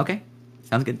 Okay. Okay.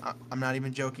 Sounds good. I'm not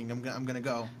even joking. I'm gonna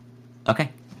go. Okay.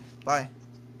 Bye.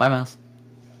 Bye, Miles.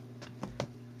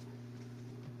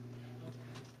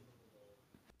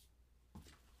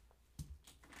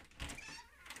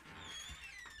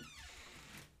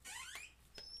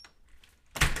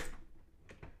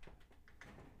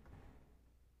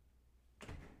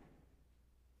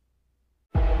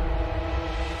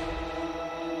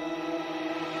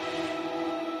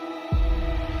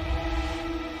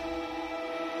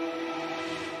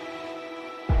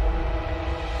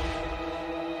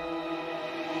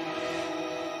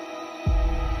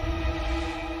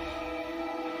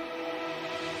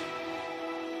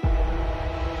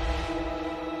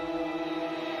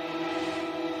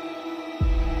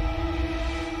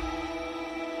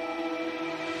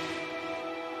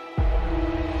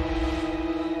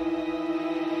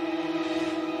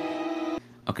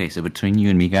 Okay, so between you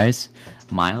and me, guys,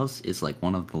 Miles is like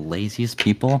one of the laziest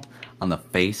people on the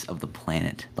face of the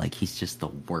planet. Like, he's just the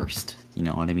worst. You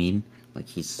know what I mean? Like,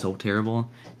 he's so terrible,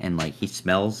 and like he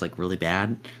smells like really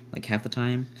bad, like half the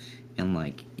time, and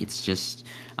like it's just.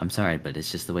 I'm sorry, but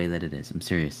it's just the way that it is. I'm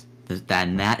serious.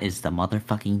 That is the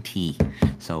motherfucking tea.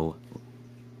 So,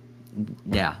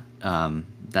 yeah,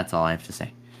 that's all I have to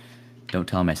say. Don't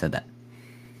tell him I said that.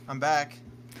 I'm back.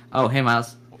 Oh, hey,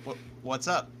 Miles. What's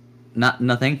up?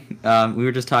 Nothing. We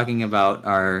were just talking about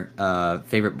our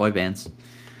favorite boy bands,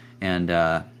 and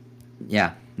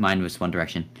yeah, mine was One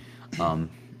Direction. I'm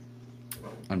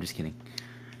just kidding.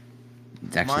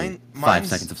 It's actually 5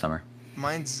 Seconds of Summer.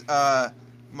 Mine's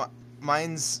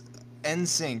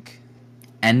NSYNC.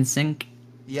 NSYNC?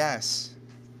 Yes.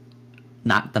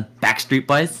 Not the Backstreet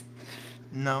Boys?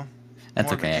 No.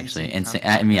 That's okay, actually.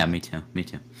 NSYNC. Yeah, me too.